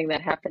something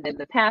that happened in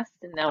the past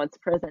and now it's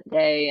present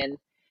day. And,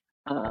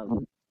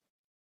 um,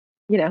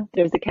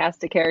 there's a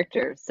cast of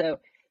characters. So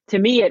to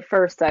me, at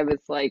first, I was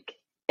like,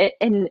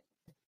 and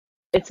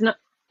it's not,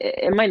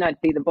 it might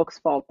not be the book's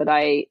fault, but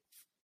I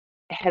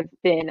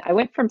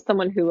went from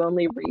someone who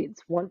only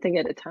reads one thing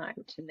at a time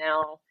to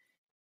now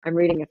I'm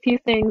reading a few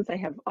things. I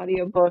have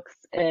audiobooks,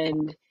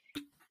 and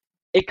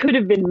it could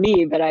have been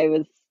me, but I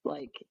was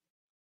like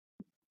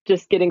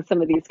just getting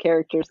some of these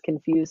characters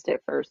confused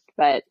at first.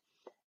 But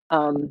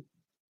um,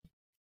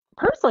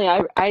 personally,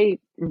 I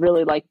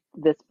really liked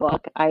this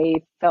book.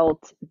 I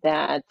felt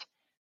that,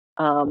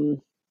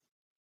 um,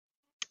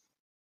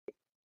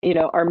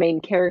 our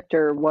main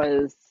character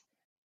was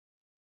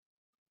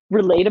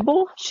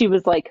relatable. She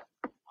was like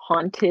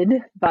haunted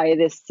by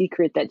this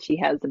secret that she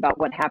has about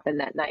what happened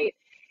that night.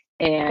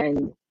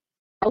 And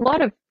a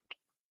lot of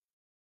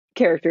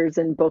characters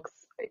in books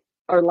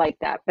are like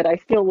that, but I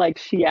feel like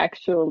she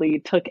actually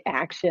took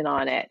action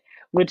on it,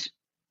 which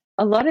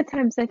a lot of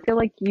times I feel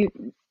like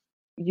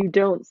you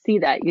don't see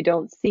that. You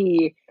don't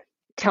see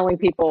telling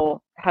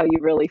people how you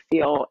really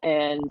feel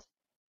and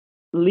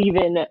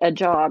leaving a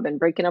job and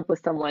breaking up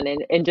with someone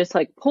and just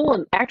like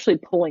pulling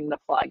the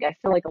plug. I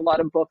feel like a lot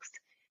of books,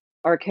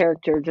 our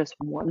character just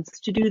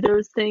wants to do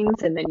those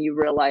things, and then you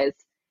realize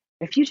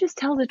if you just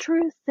tell the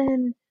truth,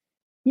 then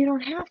you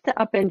don't have to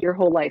upend your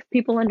whole life.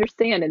 People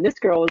understand. And this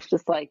girl was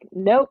just like,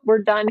 nope,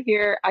 we're done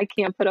here. I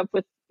can't put up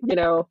with,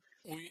 live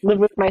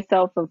with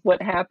myself of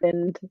what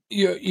happened.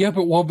 yeah,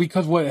 but well,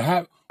 because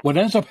what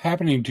ends up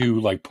happening to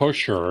like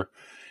push her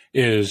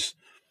is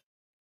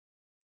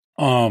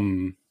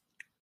um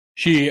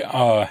she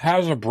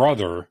has a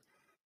brother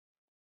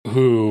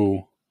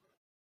who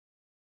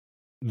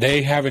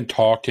they haven't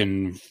talked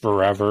in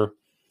forever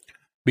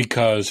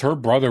because her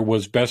brother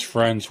was best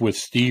friends with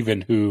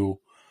Steven,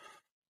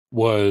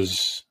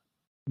 was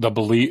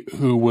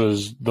who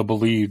was the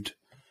believed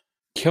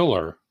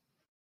killer,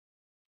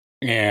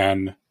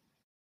 and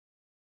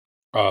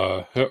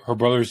her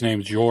brother's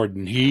name's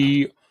Jordan.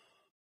 He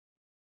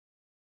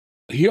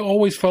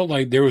always felt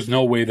like there was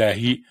no way that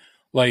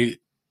like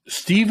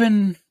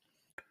Steven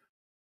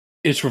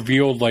is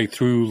revealed like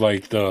through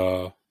like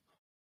the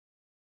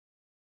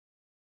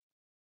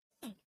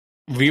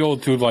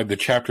revealed through like the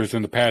chapters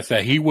in the past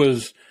that he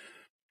was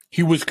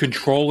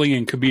controlling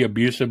and could be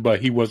abusive,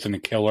 but he wasn't a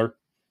killer.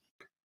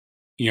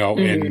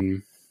 Mm-hmm.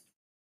 In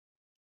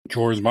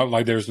Jordan's mind,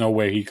 like there's no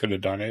way he could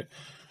have done it.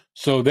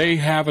 So they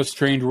have a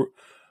strained.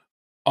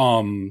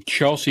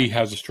 Chelsea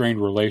has a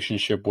strained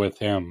relationship with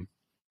him,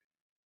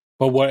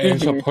 but what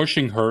ends up Mm-hmm.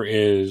 pushing her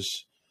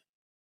is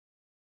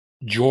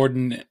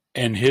Jordan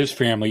and his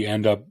family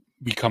end up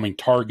becoming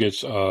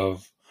targets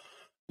of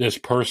this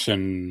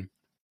person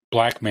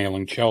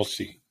blackmailing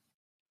Chelsea,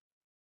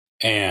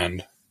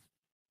 and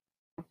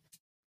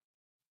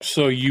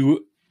so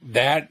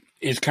that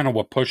is kind of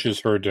what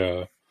pushes her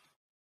to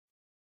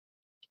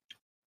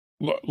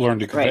learn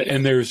to confess. Right.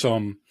 And there's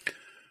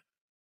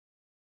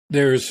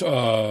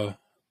the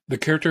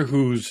character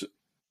who's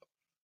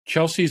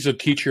Chelsea's a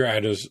teacher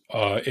at his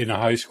in a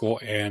high school,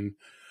 and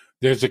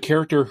there's a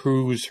character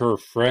who's her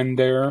friend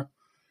there,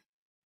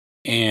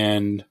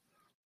 and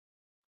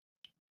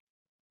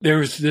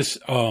there's this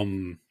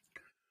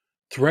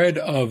thread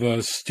of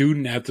a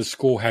student at the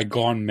school had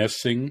gone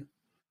missing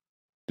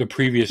the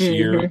previous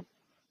year. Mm-hmm.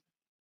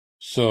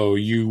 So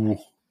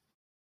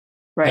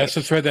Right. that's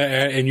the thread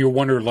and you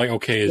wonder like,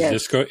 okay,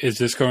 Yes. is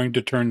this going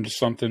to turn to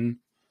something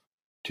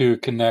to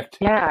connect?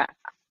 Yeah.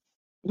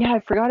 Yeah, I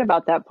forgot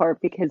about that part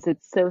because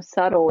it's so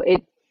subtle.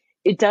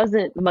 It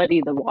doesn't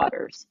muddy the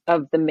waters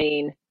of the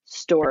main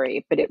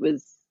story, but it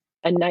was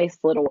a nice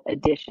little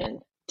addition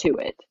to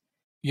it.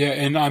 Yeah,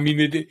 and I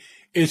mean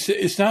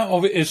it's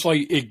not it's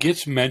like it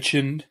gets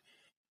mentioned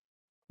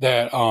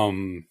that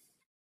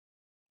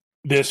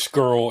this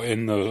girl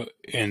in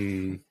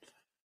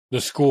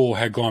the school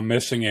had gone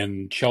missing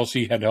and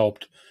Chelsea had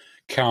helped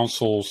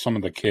counsel some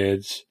of the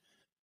kids,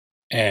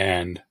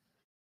 And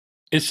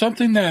it's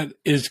something that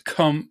is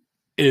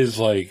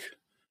like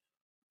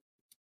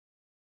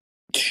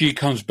she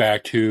comes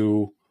back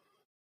to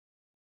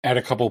at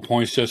a couple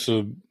points just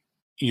to,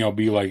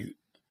 be like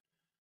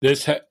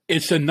this.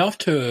 It's enough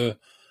to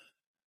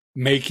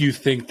make you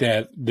think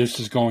that this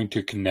is going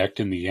to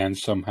connect in the end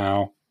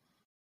somehow,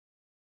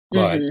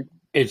 but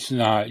it's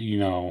not.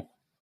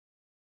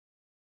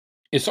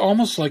 It's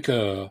almost like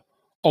oh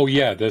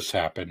yeah, this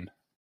happened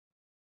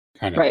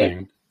kind of Right.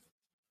 thing.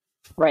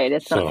 Right.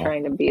 It's not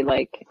trying to be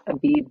like a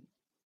B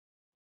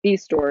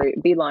story,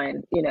 B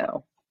line,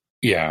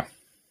 Yeah.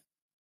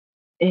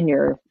 in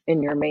your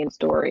main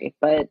story.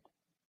 But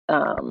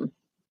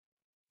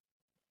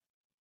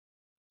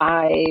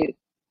I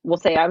will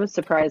say I was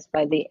surprised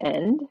by the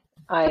end.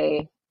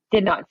 I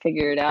did not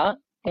figure it out.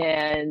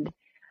 And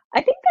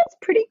I think that's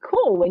pretty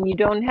cool when you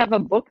don't have a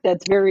book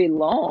that's very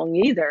long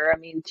either. I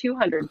mean,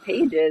 200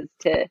 pages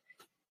to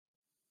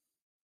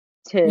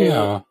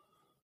Yeah.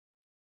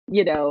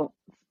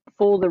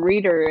 fool the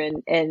reader,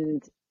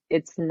 and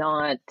it's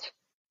not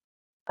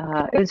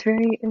it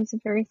was a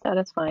very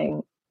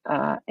satisfying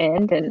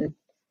end, and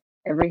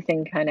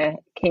everything kind of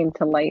came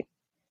to light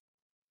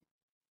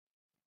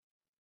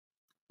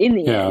in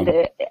the Yeah.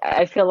 end.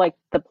 I feel like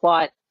the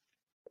plot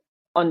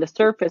on the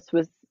surface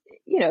was,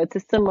 it's a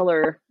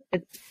similar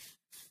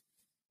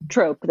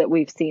trope that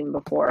we've seen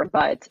before,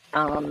 but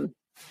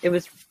it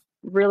was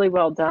really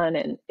well done,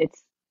 and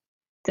it's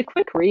a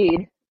quick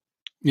read.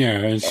 Yeah,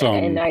 and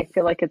and I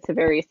feel like it's a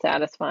very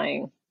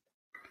satisfying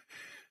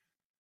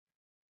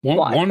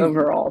plot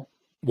overall.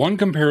 One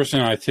comparison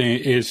I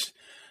think is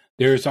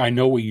there's I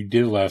Know What You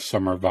Did Last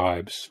Summer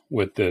vibes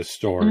with this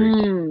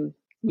story.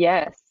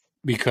 Yes.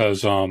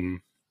 Because a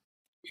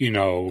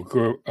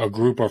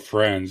group of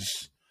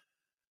friends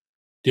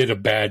did a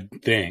bad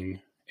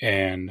thing,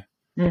 and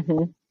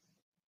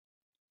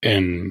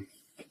and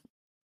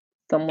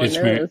someone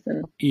knows,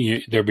 and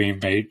they're being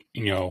made,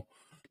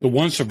 the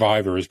one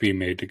survivor is being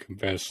made to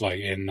confess, like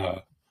in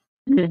I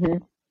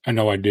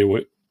Know I Did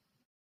What,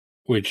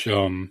 which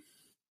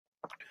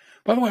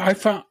by the way,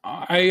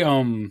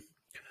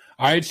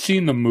 I had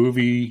seen the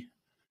movie.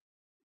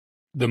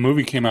 The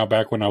movie came out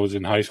back when I was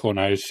in high school, and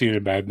I had seen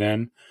it back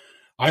then.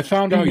 I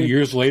found out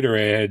years later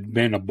it had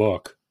been a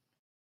book.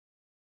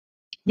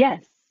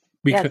 Yes.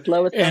 Because, yes,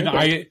 Lois and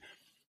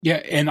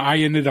and I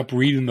ended up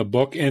reading the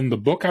book, and the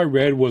book I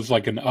read was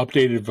like an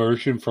updated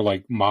version for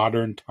like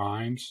modern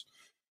times.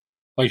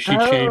 Like she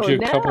changed a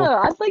couple.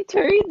 I'd like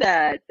to read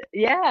that.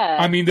 Yeah.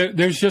 I mean,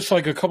 there's just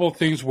like a couple of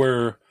things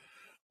where,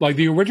 like,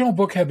 the original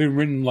book had been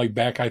written like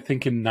back, I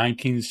think, in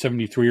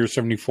 1973 or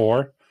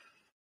 74.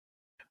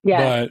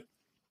 Yeah.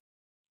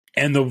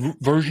 And the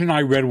version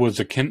I read was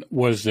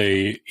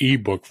a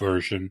ebook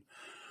version.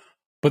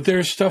 But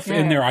there's stuff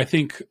in there. I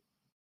think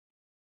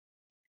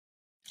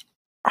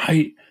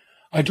I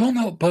don't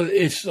know, but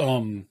it's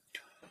part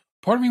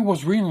of me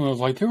was reading and I was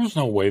like, there was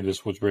no way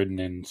this was written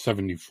in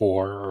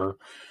 74, or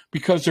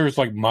because there's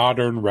like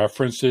modern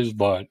references,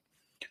 but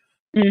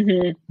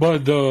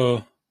but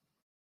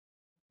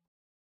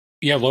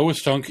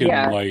Lois Duncan,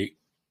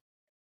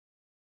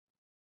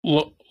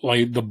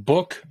 like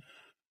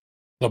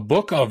the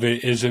book of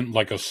it isn't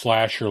like a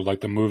slasher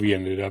like the movie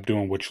ended up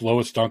doing, which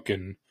Lois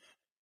Duncan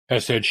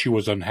has said she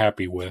was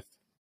unhappy with.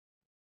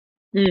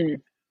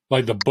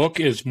 Like the book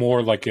is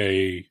more like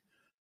a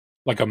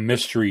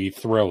mystery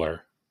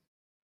thriller.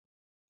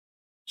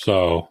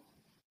 So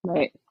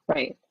right.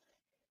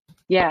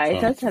 Yeah,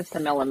 it does have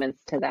some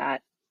elements to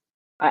that.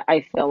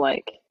 I feel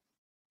like.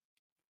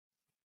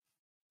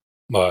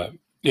 But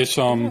it's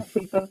we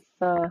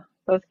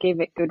both gave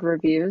it good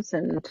reviews,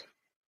 and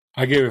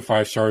I gave it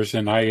 5 stars,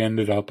 and I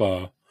ended up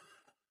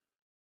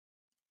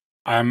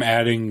I'm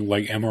adding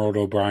like Emerald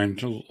O'Brien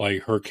to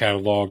like her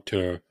catalog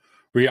to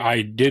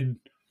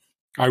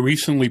I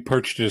recently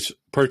purchased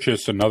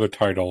another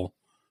title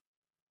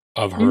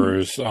of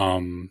hers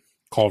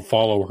called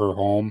Follow Her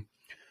Home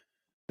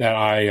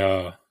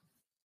that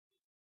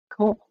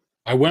cool.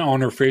 I went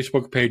on her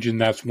Facebook page,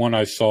 and that's one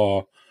I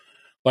saw.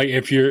 Like,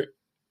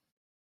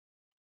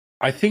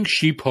 I think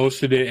she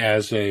posted it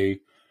as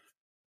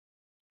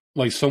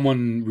like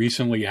someone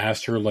recently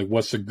asked her, like,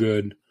 what's a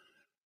good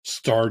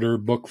starter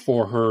book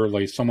for her?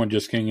 Like, someone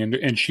just came in,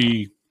 and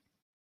she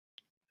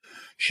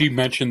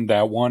mentioned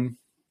that one.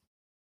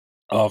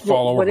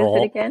 Follow what her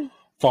is it again?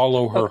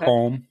 Follow Her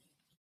Home.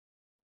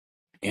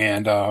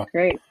 And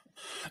great.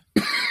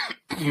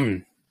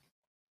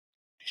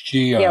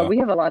 She we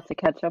have a lot to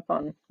catch up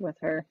on with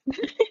her.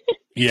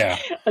 Yeah.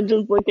 I'm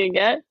just looking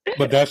at.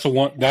 But that's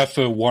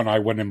the one I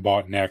went and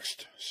bought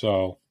next.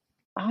 So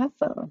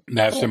awesome.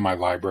 That's in my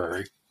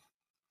library.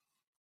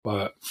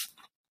 But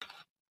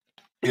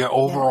yeah,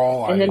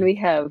 overall and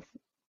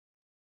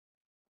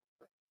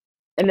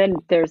then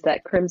there's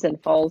that Crimson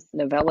Falls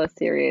novella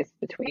series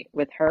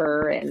with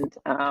her and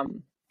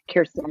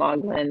Kirsten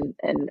Moglen,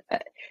 and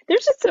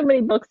there's just so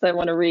many books I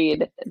want to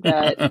read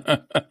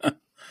that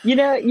you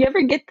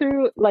ever get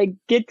to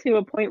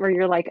a point where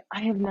you're like,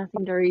 I have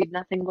nothing to read,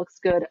 nothing looks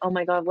good, oh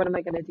my god, what am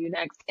I going to do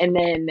next? And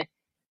then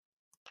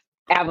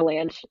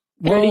avalanche,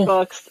 30 Well,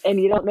 books, and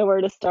you don't know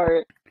where to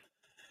start.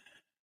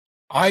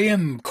 I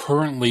am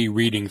currently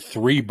reading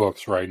 3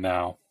 books right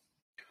now.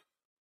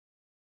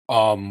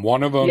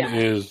 One of them Yeah.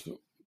 is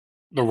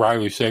the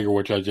Riley Sager,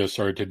 which I just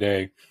started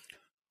today.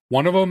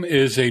 One of them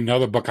is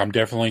another book I'm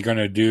definitely going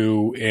to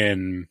do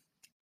in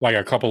like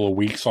a couple of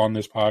weeks on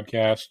this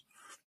podcast,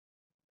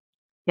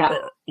 Yeah.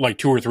 or like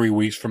 2 or 3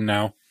 weeks from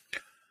now.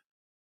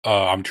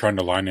 I'm trying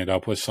to line it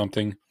up with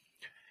something.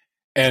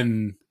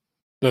 And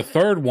the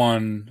third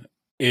one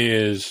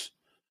is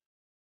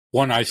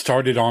one I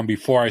started on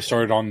before I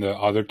started on the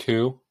other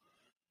two.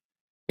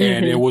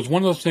 And it Hmm. was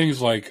one of those things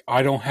like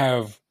I don't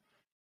have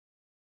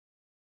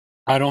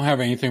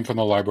anything from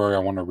the library I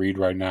want to read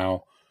right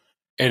now.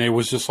 And it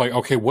was just like,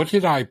 okay, what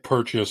did I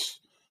purchase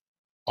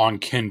on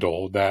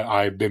Kindle that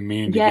I've been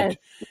meaning to get Yes.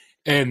 to?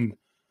 And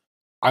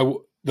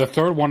the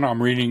third one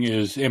I'm reading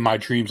is In My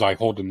Dreams I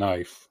Hold a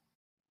Knife,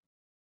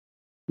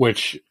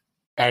 which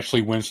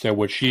Ashley Winstead,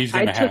 which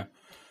I took,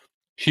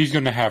 she's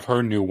gonna have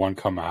her new one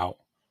come out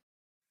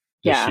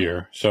this yeah,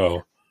 year.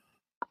 So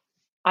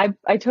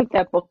I took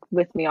that book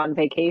with me on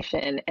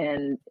vacation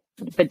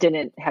but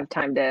didn't have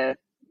time to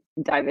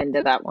dive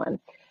into that one.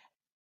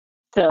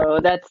 So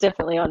that's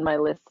definitely on my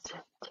list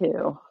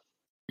too.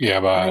 yeah,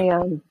 I but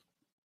um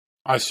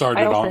I I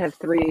started also on have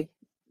three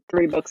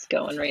books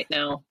going right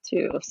now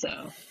too.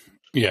 So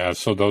yeah,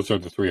 so those are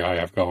the 3 I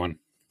have going.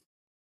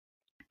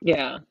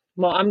 yeah.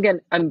 Well, I'm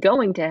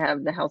going to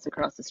have the house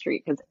across the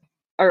street because,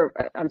 or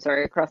I'm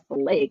sorry, across the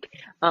lake,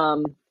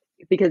 um,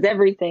 because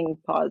everything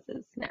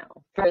pauses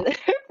now for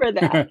for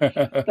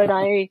that. But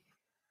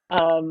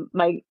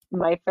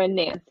my friend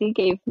Nancy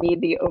gave me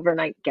The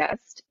Overnight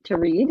Guest to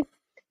read.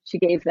 She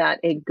gave that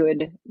a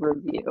good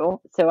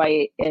review. So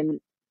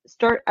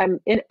I'm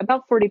in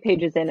about 40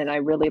 pages in, and I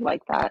really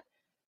like that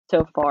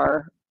so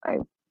far. I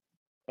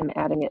am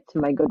adding it to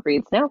my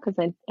Goodreads now because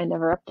I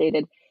never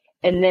updated.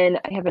 And then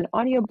I have an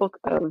audiobook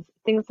of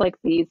Things Like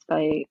These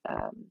by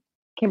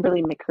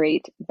Kimberly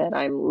McCrate that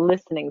I'm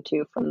listening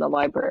to from the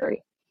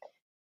library.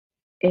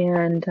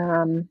 And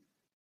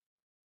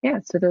yeah,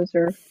 so those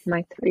are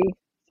my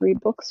three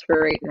books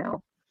for right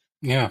now.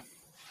 Yeah.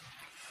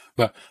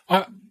 But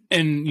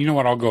and you know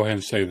what, I'll go ahead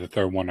and say the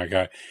third one I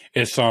got.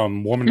 It's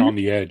Woman Mhm. on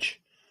the Edge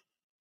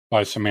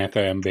by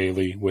Samantha M.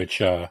 Bailey,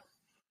 which I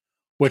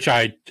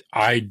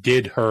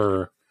did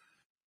her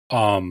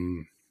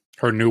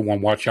new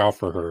one, Watch Out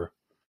for Her,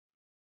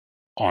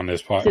 on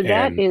this part. So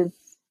And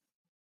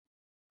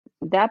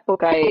that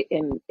book I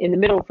am in the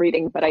middle of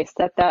reading, but I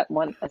set that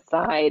one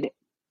aside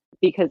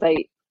because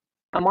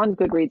I'm on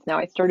Goodreads now.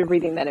 I started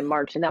reading that in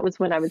March, and that was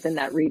when I was in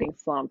that reading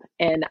slump,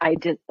 and I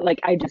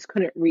just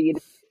couldn't read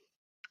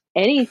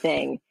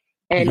anything.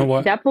 you know And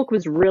what? that book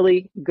was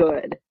really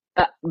good.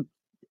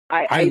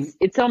 I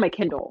It's on my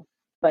Kindle,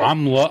 but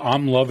I'm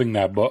loving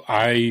that book.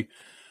 I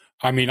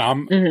mean,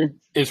 mhm.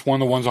 it's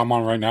one of the ones I'm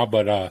on right now,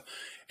 but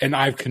and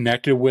I've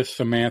connected with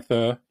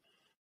Samantha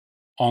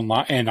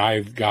online, and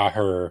I've got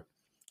her.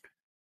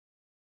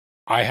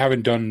 I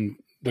haven't done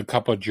the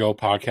Cup of Joe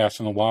podcast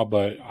in a while,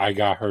 but I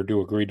got her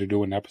to agree to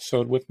do an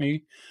episode with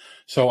me.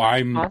 So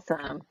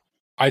Awesome.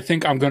 I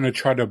think I'm going to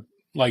try to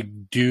like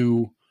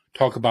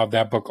talk about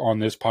that book on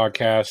this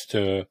podcast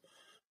to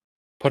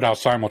put out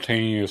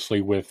simultaneously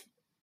with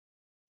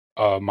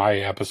my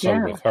episode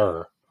Yeah. with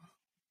her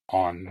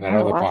on that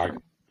Oh, other podcast.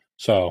 awesome.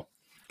 So,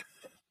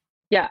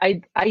 Yeah,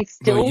 I but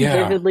still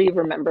yeah, vividly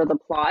remember the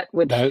plot,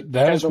 which that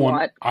says is a one.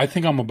 lot. I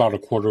think I'm about a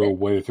quarter of the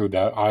way through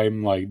that.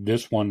 I'm like,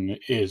 this one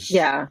is.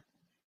 Yeah,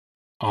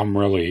 I'm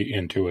really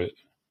into it,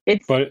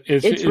 it's but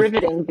it's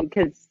riveting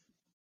because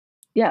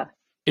yeah,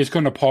 it's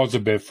going to pause a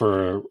bit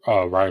for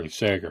Riley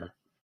Sager,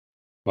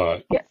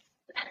 but yes.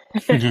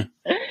 because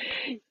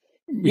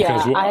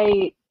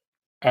Yeah,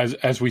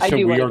 as we I said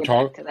do we want to are get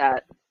back to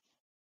that.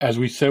 as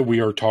we said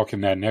we are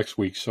talking that next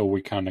week, so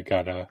we kind of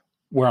gotta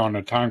we're on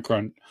a time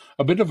crunch,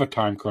 a bit of a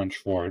time crunch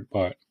for it,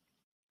 but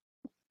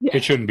Yeah,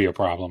 it shouldn't be a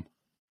problem.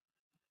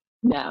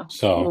 no,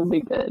 So, it'll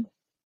be good.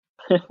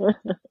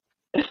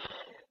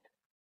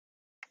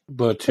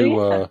 but So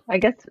yeah, I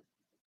guess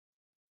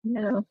you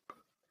know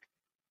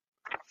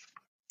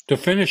to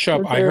finish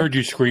up, those I are heard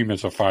you scream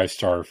as a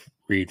 5-star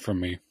read from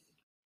me.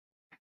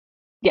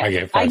 I yes.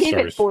 gave I five gave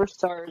it stars. 4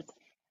 stars.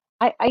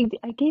 I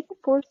gave it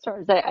 4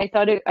 stars. I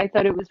thought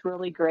it was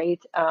really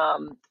great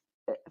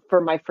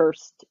for my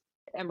first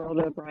Emerald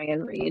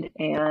O'Brien read,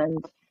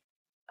 and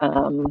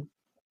um,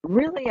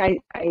 really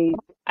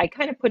I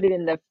kind of put it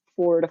in the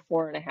 4 to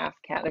 4.5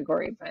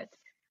 category, but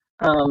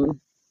um,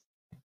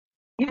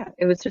 yeah,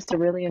 it was just a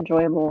really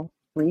enjoyable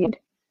read.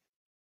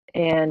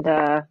 And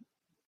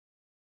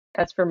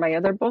as for my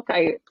other book,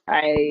 I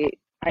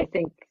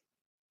think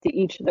to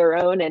each their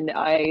own, and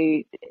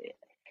I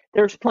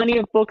there's plenty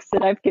of books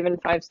that I've given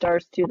 5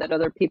 stars to that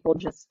other people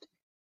just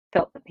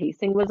felt the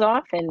pacing was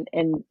off,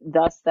 and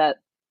thus that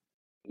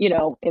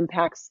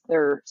impacts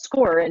their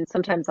score. And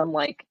sometimes I'm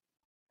like,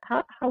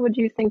 how would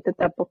you think that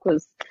that book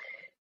was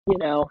you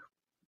know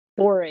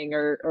boring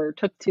or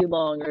took too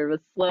long or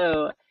was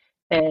slow?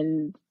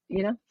 And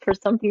for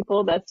some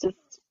people that's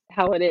just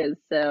how it is.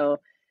 So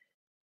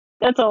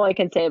that's all I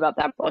can say about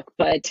that book.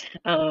 But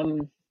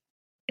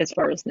as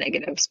far as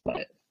negatives,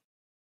 but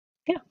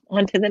yeah,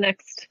 on to the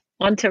next.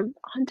 On to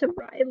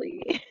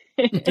Riley.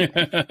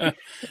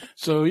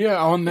 So yeah,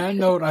 on that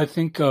note, I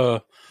think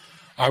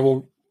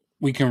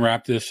we can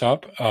wrap this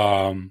up.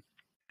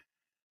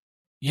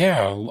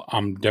 Yeah,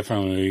 I'm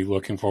definitely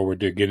looking forward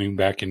to getting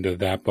back into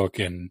that book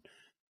and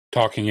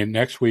talking it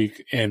next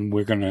week. And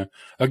we're gonna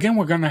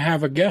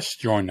have a guest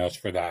join us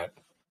for that.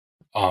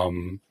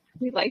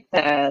 We like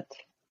that.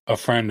 A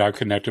friend I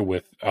connected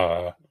with,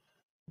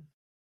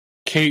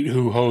 Kate,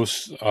 who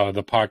hosts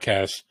the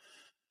podcast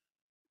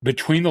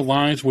Between the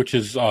Lines, which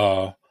is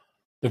the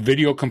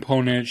video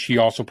component she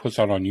also puts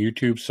out on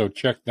YouTube. So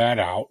check that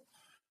out.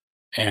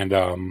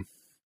 And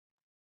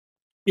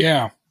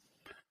yeah,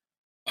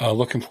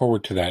 looking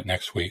forward to that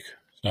next week.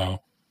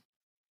 So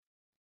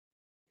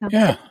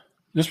yeah,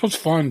 this was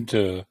fun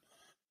to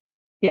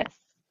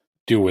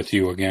do with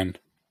you again.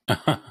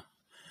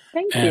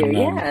 Thank you.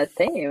 Yeah,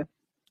 same.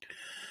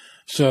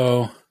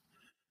 So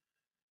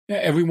yeah,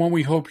 everyone,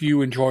 we hope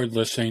you enjoyed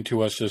listening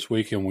to us this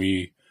week, and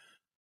we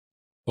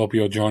hope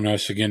you'll join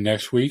us again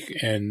next week.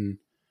 And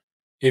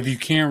if you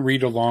can't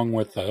read along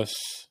with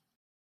us,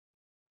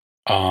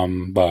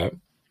 but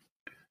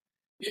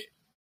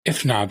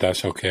if not,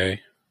 that's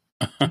okay.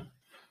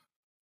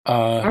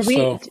 We'll have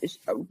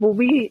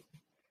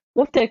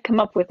to come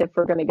up with if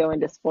we're going to go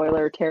into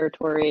spoiler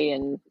territory,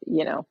 and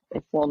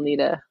if we'll need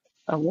a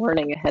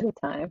warning ahead of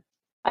time.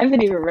 I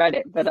haven't even read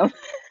it, but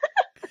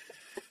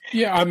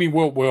yeah, I mean,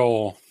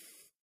 we'll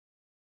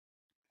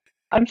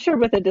I'm sure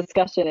with a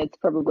discussion, it's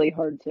probably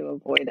hard to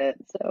avoid it.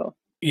 So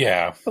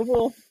yeah, but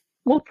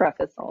we'll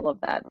preface all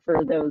of that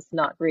for those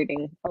not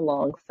reading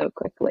along so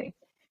quickly.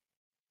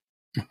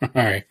 All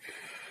right.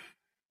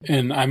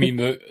 And I mean,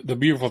 the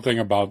beautiful thing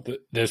about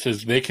this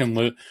is they can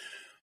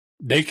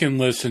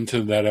listen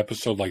to that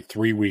episode like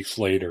 3 weeks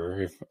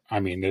later.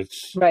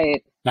 It's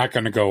right, not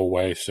going to go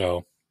away.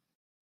 So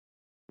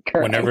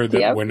correct.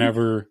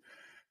 Whenever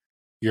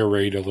you're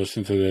ready to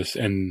listen to this,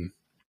 and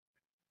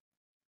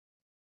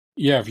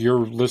yeah, if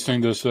you're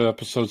listening to this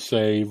episode,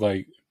 say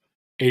like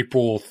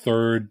April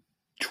 3rd,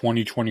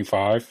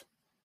 2025,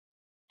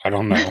 I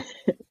don't know.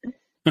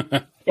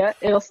 Yeah,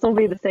 it'll still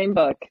be the same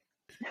book.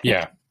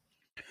 Yeah.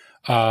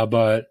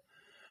 But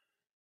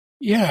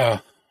yeah,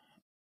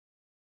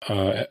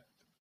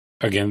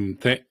 again,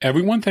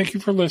 everyone, thank you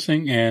for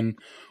listening, and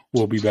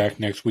we'll be back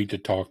next week to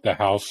talk The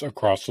House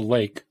Across the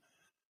Lake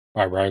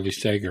by Riley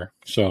Sager.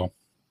 So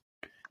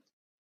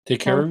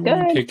take care,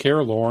 everyone. Take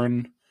care,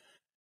 Lauren.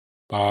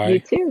 Bye. You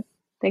too.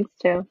 Thanks,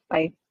 Joe.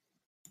 Bye.